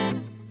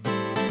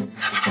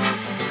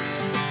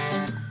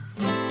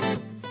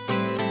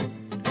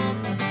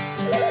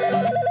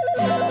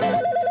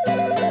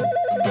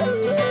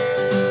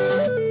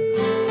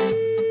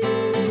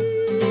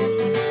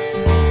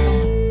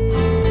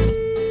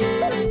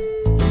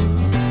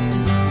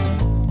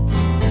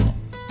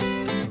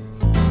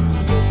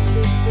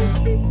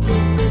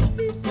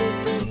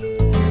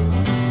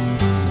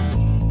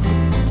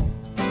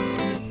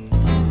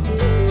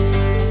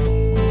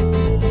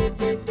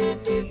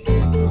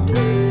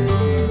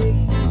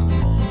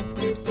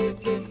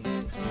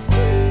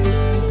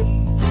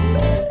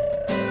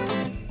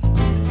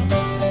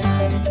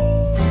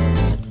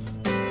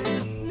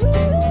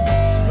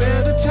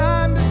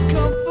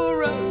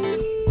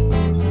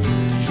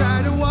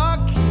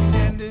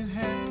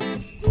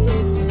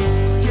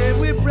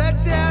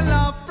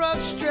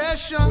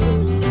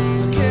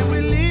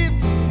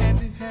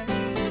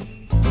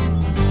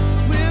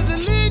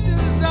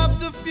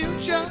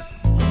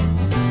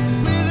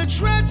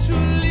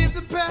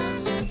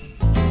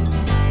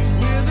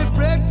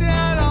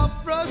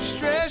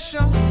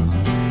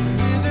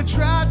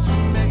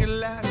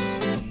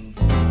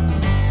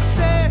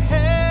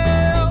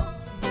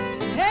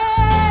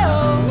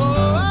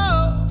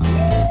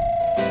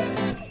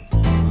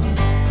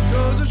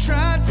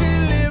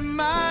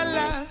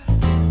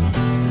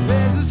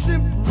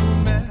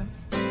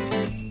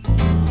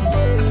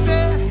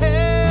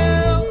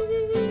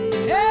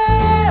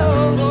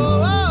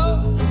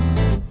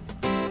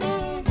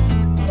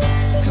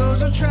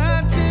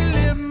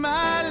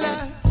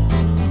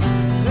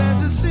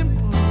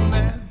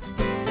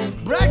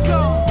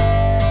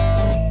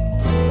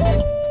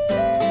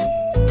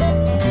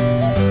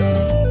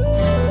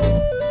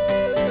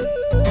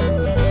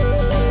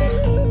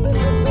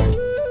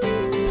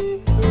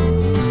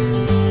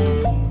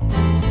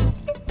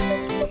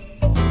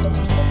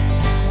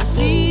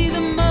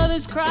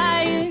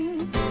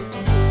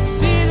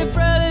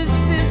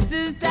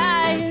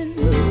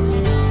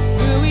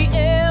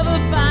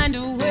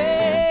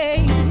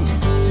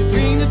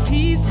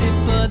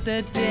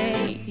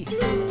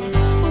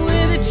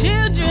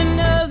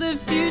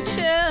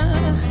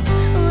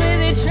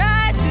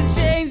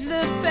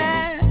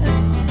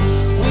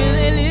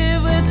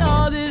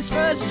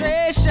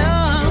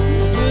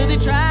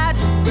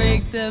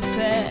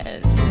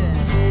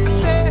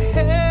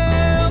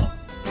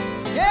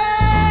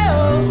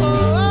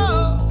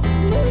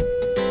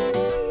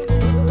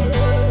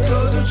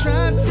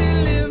 trying to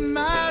live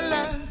my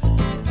life.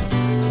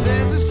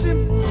 There's a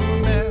simple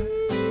man.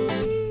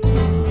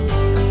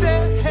 I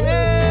said,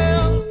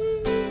 hell,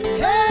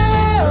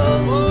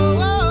 hell, oh,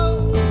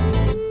 oh.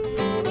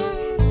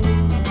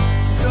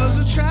 'Cause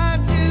I'm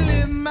trying to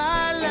live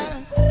my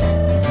life.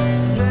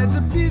 There's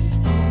a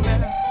peaceful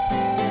man.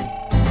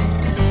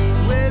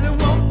 Well, it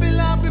won't be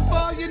long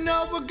before you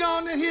know we're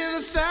gonna hear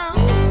the sound.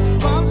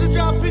 Bombs are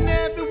dropping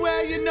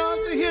everywhere, you know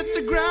they hit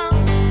the ground.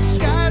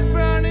 Sky's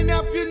burning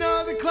up, you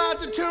know the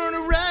clouds are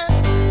turning red.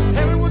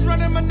 Everyone's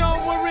running, but no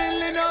one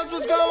really knows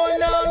what's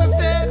going on. I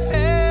said,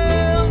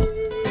 hell,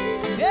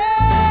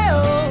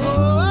 hell,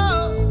 oh,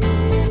 oh.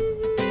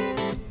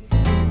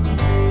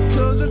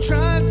 'Cause I'm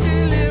trying to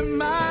live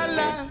my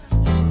life.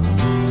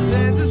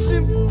 There's a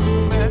simple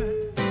man.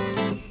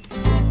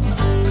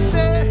 I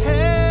said,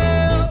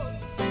 hell,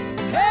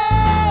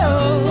 hell,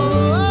 oh,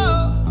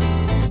 oh.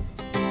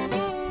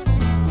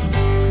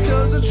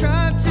 'Cause I'm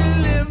trying to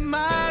live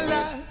my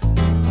life.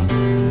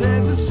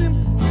 There's a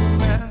simple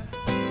man,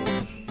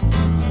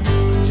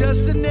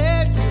 just an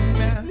empty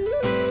man.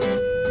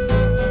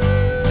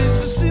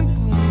 Just a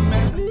simple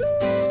man,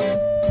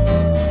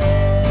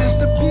 just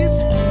a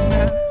peaceful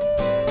man.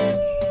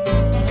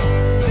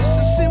 Just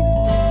a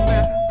simple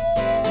man.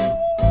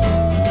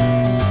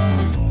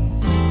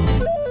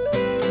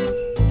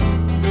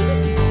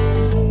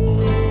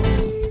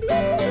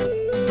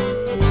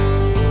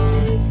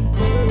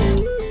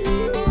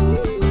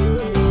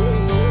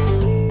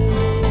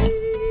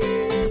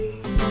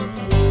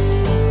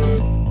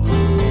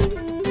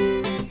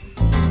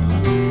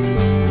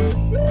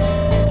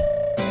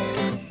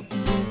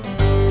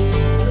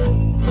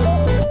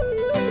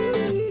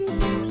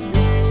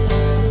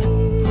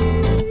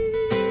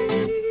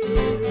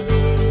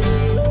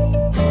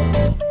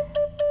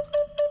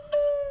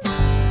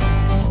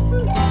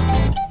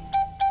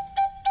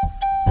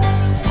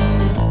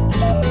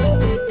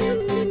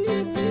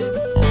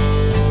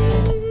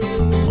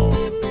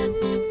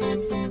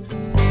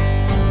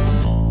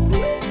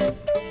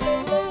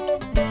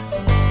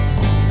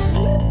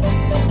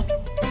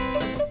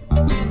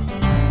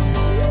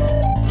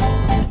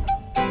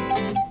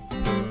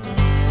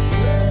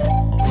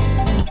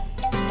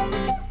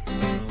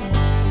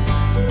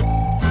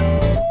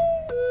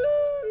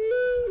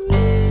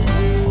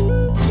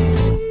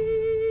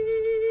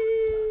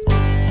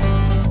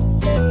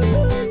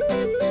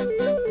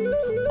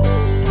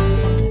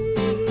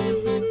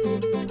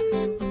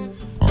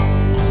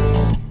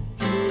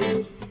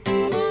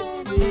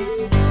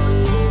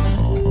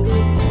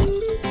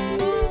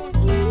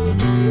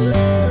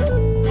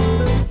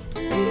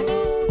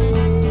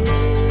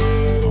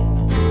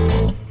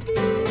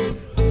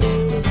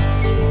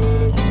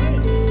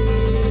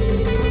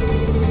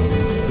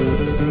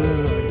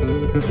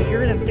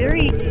 You're in a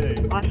very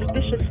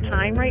auspicious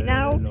time right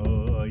now.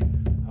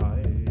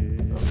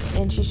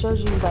 And she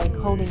shows you like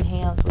holding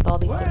hands with all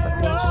these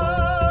different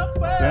nations.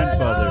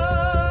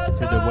 Grandfather,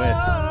 to the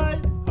west,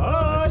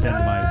 I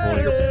send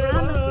my Your voice.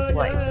 promise of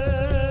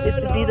life is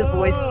to be the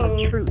voice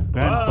of truth.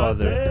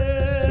 Grandfather,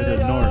 to the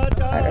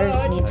north, Our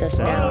earth needs us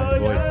send now. my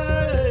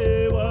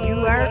voice. You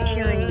are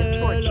carrying the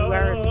torch. You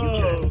are a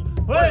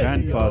futurist.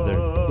 Grandfather,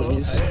 Are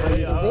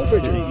you the World to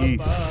Bridger? the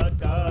east,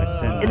 I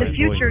send In my the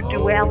future, voice.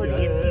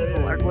 duality and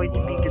evil are going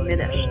to be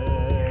diminished.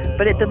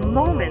 But at the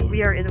moment,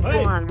 we are in a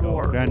full-on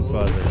war.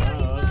 Grandfather,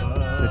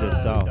 to the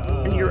south,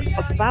 And you're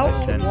about I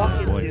to send walk my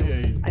into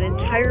voice. an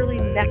entirely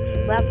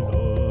next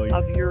level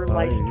of your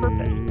life's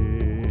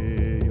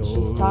purpose.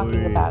 She's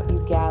talking about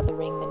you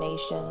gathering the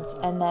nations,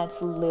 and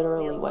that's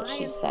literally what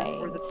she's For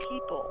saying. the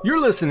people. You're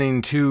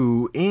listening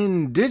to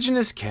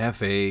Indigenous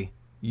Cafe,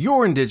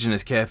 your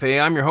Indigenous Cafe.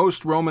 I'm your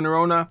host, Roman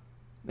Arona,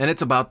 and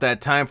it's about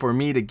that time for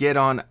me to get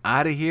on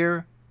out of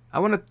here. I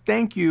want to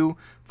thank you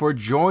for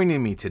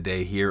joining me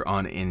today here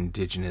on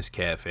Indigenous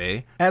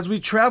Cafe as we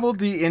traveled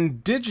the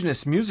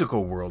indigenous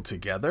musical world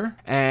together,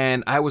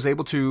 and I was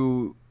able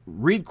to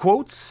read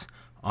quotes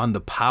on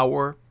the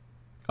power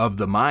of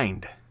the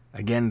mind.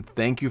 Again,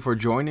 thank you for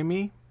joining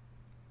me.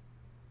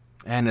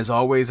 And as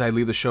always, I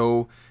leave the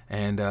show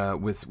and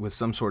with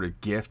some sort of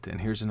gift.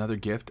 And here's another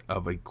gift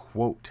of a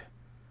quote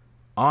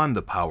on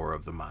the power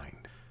of the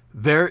mind.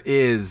 There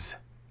is,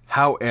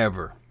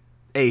 however,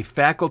 a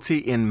faculty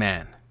in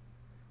man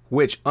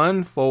which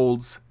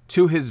unfolds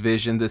to his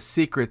vision the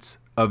secrets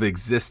of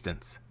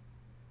existence.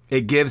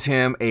 It gives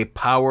him a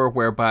power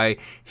whereby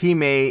he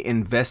may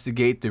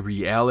investigate the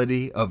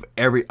reality of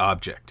every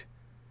object.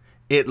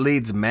 It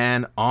leads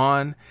man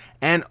on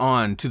and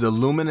on to the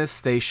luminous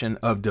station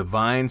of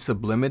divine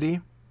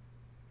sublimity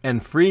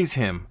and frees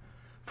him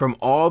from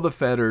all the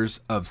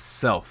fetters of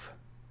self,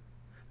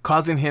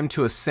 causing him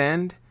to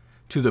ascend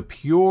to the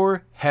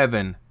pure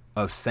heaven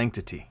of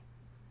sanctity.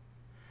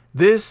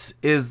 This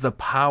is the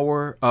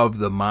power of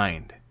the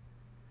mind,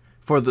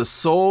 for the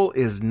soul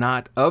is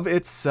not of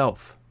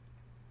itself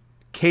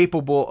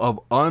capable of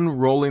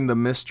unrolling the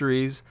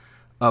mysteries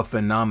of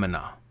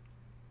phenomena,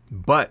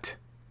 but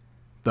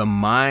the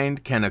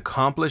mind can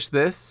accomplish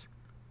this,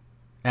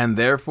 and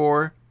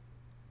therefore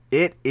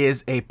it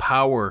is a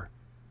power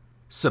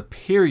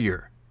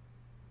superior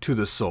to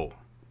the soul.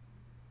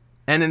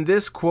 And in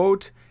this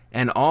quote,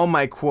 and all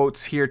my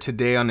quotes here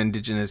today on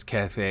Indigenous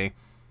Cafe,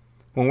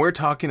 when we're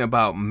talking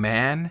about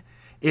man,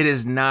 it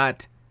is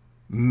not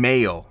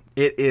male.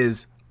 It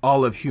is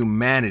all of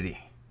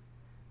humanity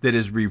that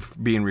is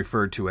being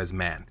referred to as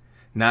man.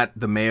 Not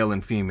the male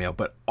and female,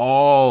 but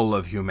all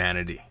of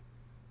humanity.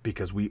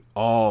 Because we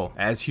all,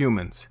 as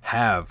humans,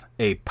 have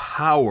a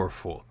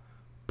powerful,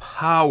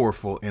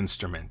 powerful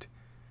instrument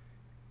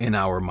in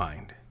our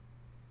mind.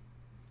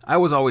 I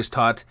was always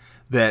taught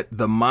that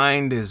the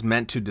mind is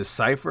meant to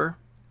decipher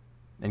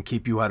and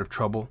keep you out of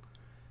trouble,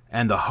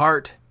 and the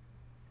heart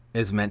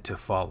is meant to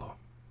follow.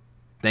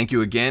 Thank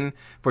you again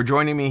for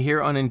joining me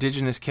here on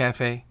Indigenous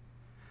Cafe.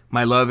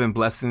 My love and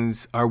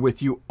blessings are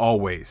with you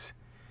always.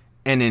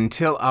 And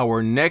until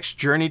our next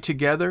journey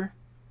together,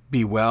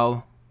 be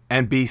well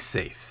and be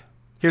safe.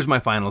 Here's my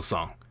final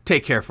song.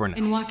 Take care for now.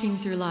 In walking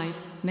through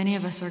life, many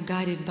of us are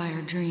guided by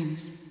our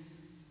dreams.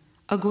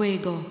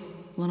 Aguego,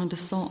 lana de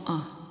son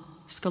a,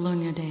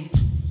 scalonia day.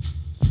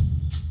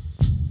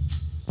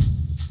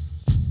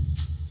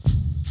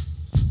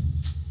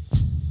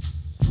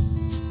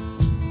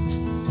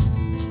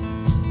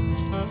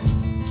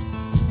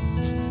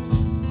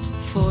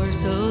 For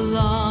so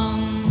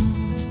long,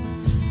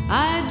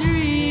 I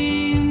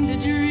dreamed a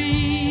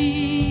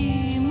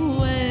dream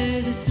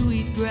where the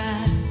sweet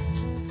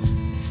grass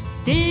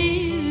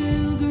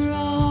still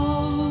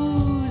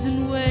grows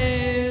and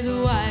where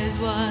the wise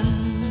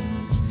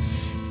ones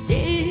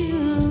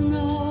still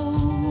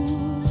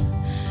know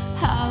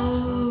how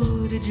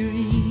to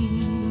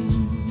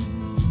dream.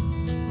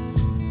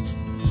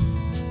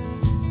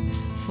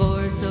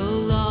 For so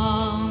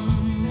long,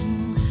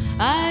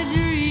 I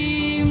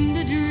dreamed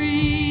a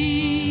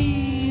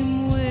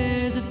dream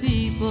where the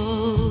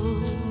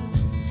people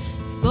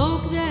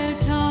spoke their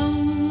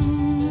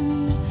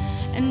tongue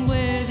and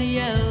where the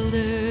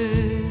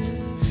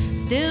elders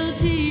still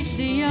teach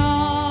the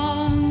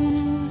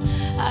young.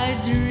 I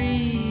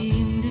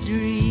dreamed a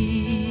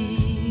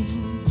dream.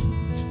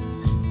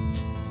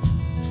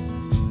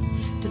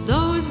 To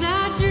those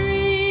that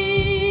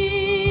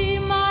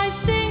dream, I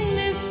sing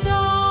this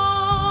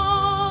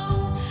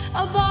song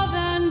above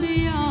and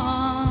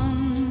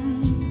beyond,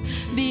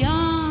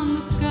 beyond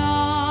the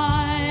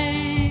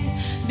sky,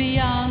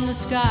 beyond the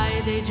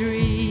sky they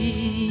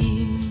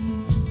dream.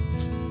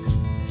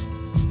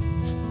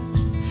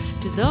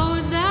 To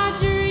those that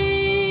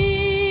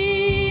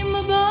dream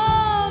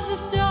above the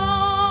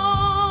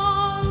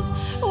stars,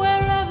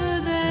 wherever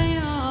they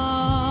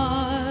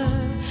are,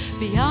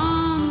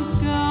 beyond the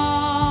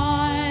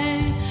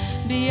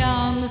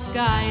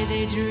sky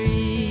they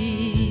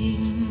dream.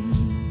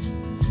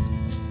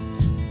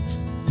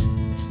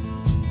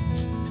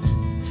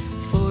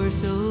 For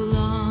so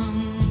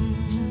long,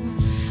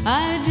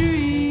 I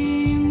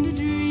dreamed a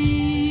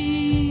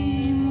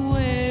dream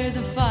where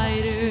the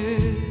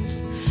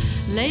fighters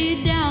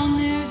laid down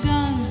their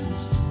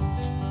guns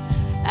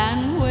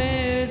and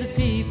where the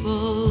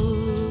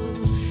people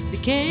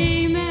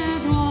became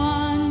as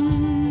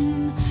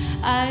one.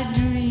 I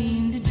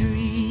dreamed a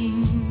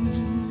dream.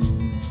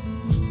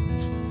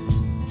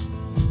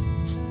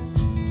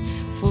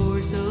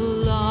 For so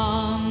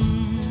long,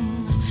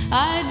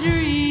 I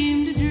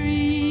dreamed a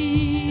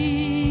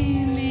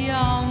dream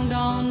beyond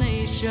all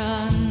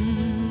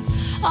nations,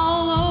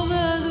 all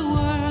over the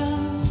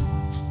world.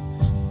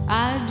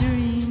 I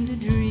dreamed a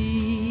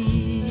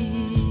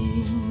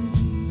dream.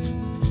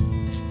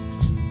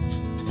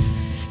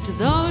 To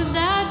those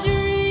that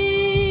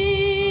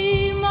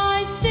dream,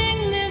 I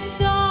sing this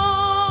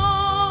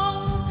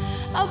song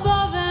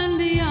above and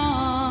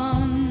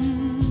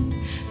beyond,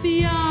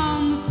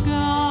 beyond the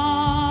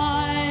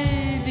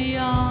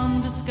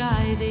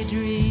sky they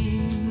dream.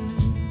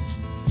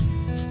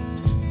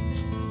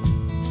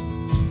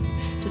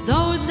 To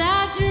those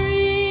that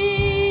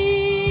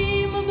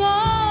dream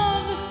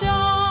above the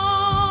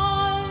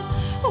stars,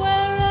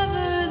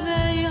 wherever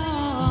they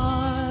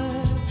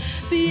are,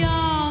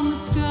 beyond the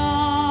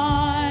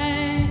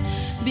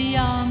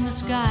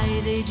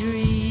sky they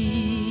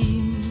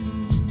dream.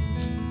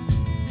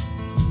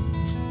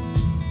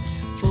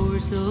 For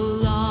so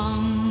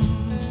long,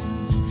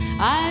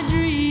 I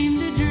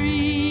dreamed a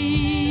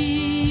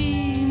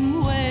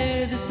dream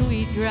where the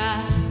sweet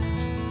grass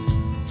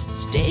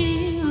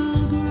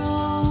still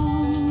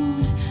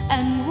grows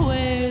and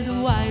where the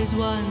wise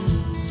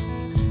ones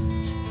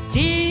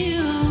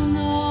still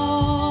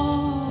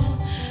know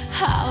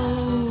how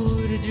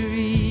to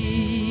dream.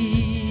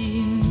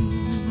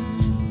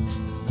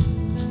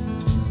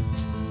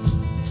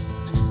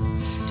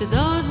 To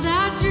those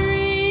that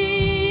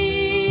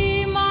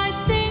dream, I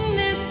sing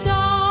this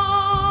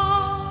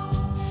song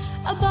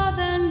above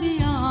and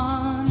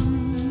beyond.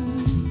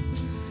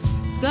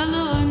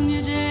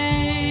 Scalonia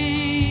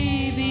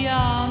day,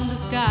 beyond the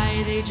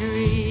sky they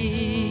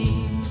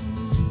dream.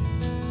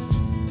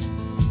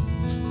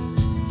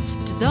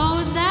 To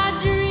those that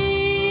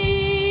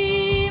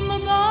dream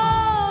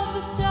above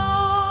the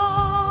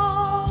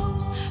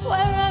stars,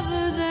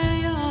 wherever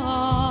they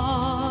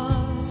are,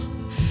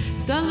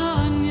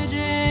 Scalonia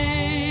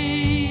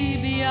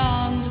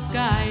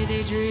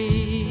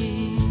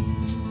dream.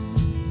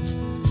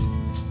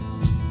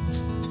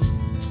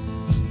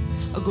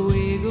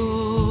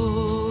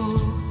 Aguego,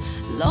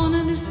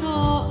 lona de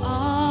soa,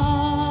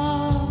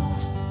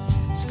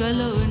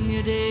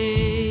 scalonia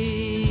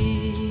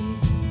day.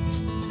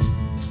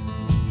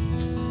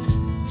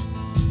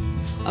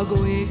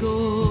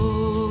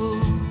 Aguego,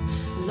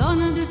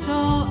 lona de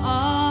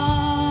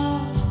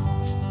soa,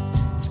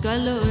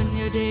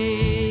 scalonia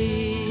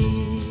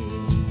day.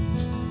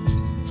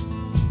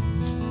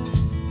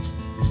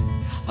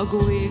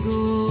 Aguego,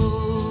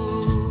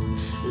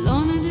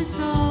 lona de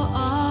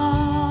soa,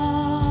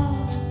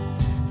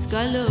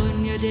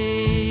 scalonia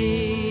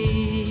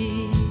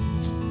day.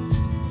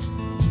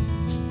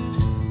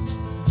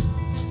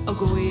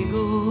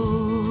 Aguego,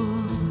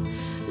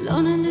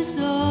 lona de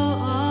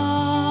soa,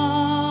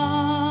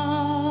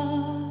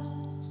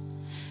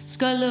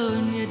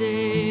 scalonia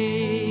day.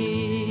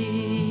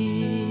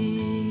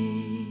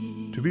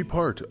 To be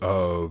part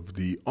of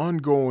the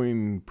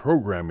ongoing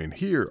programming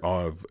here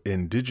of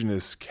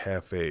Indigenous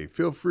Cafe,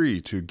 feel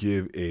free to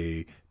give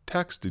a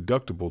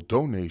tax-deductible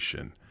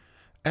donation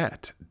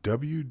at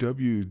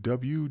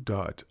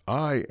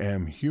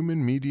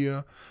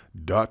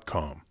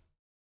www.iamhumanmedia.com.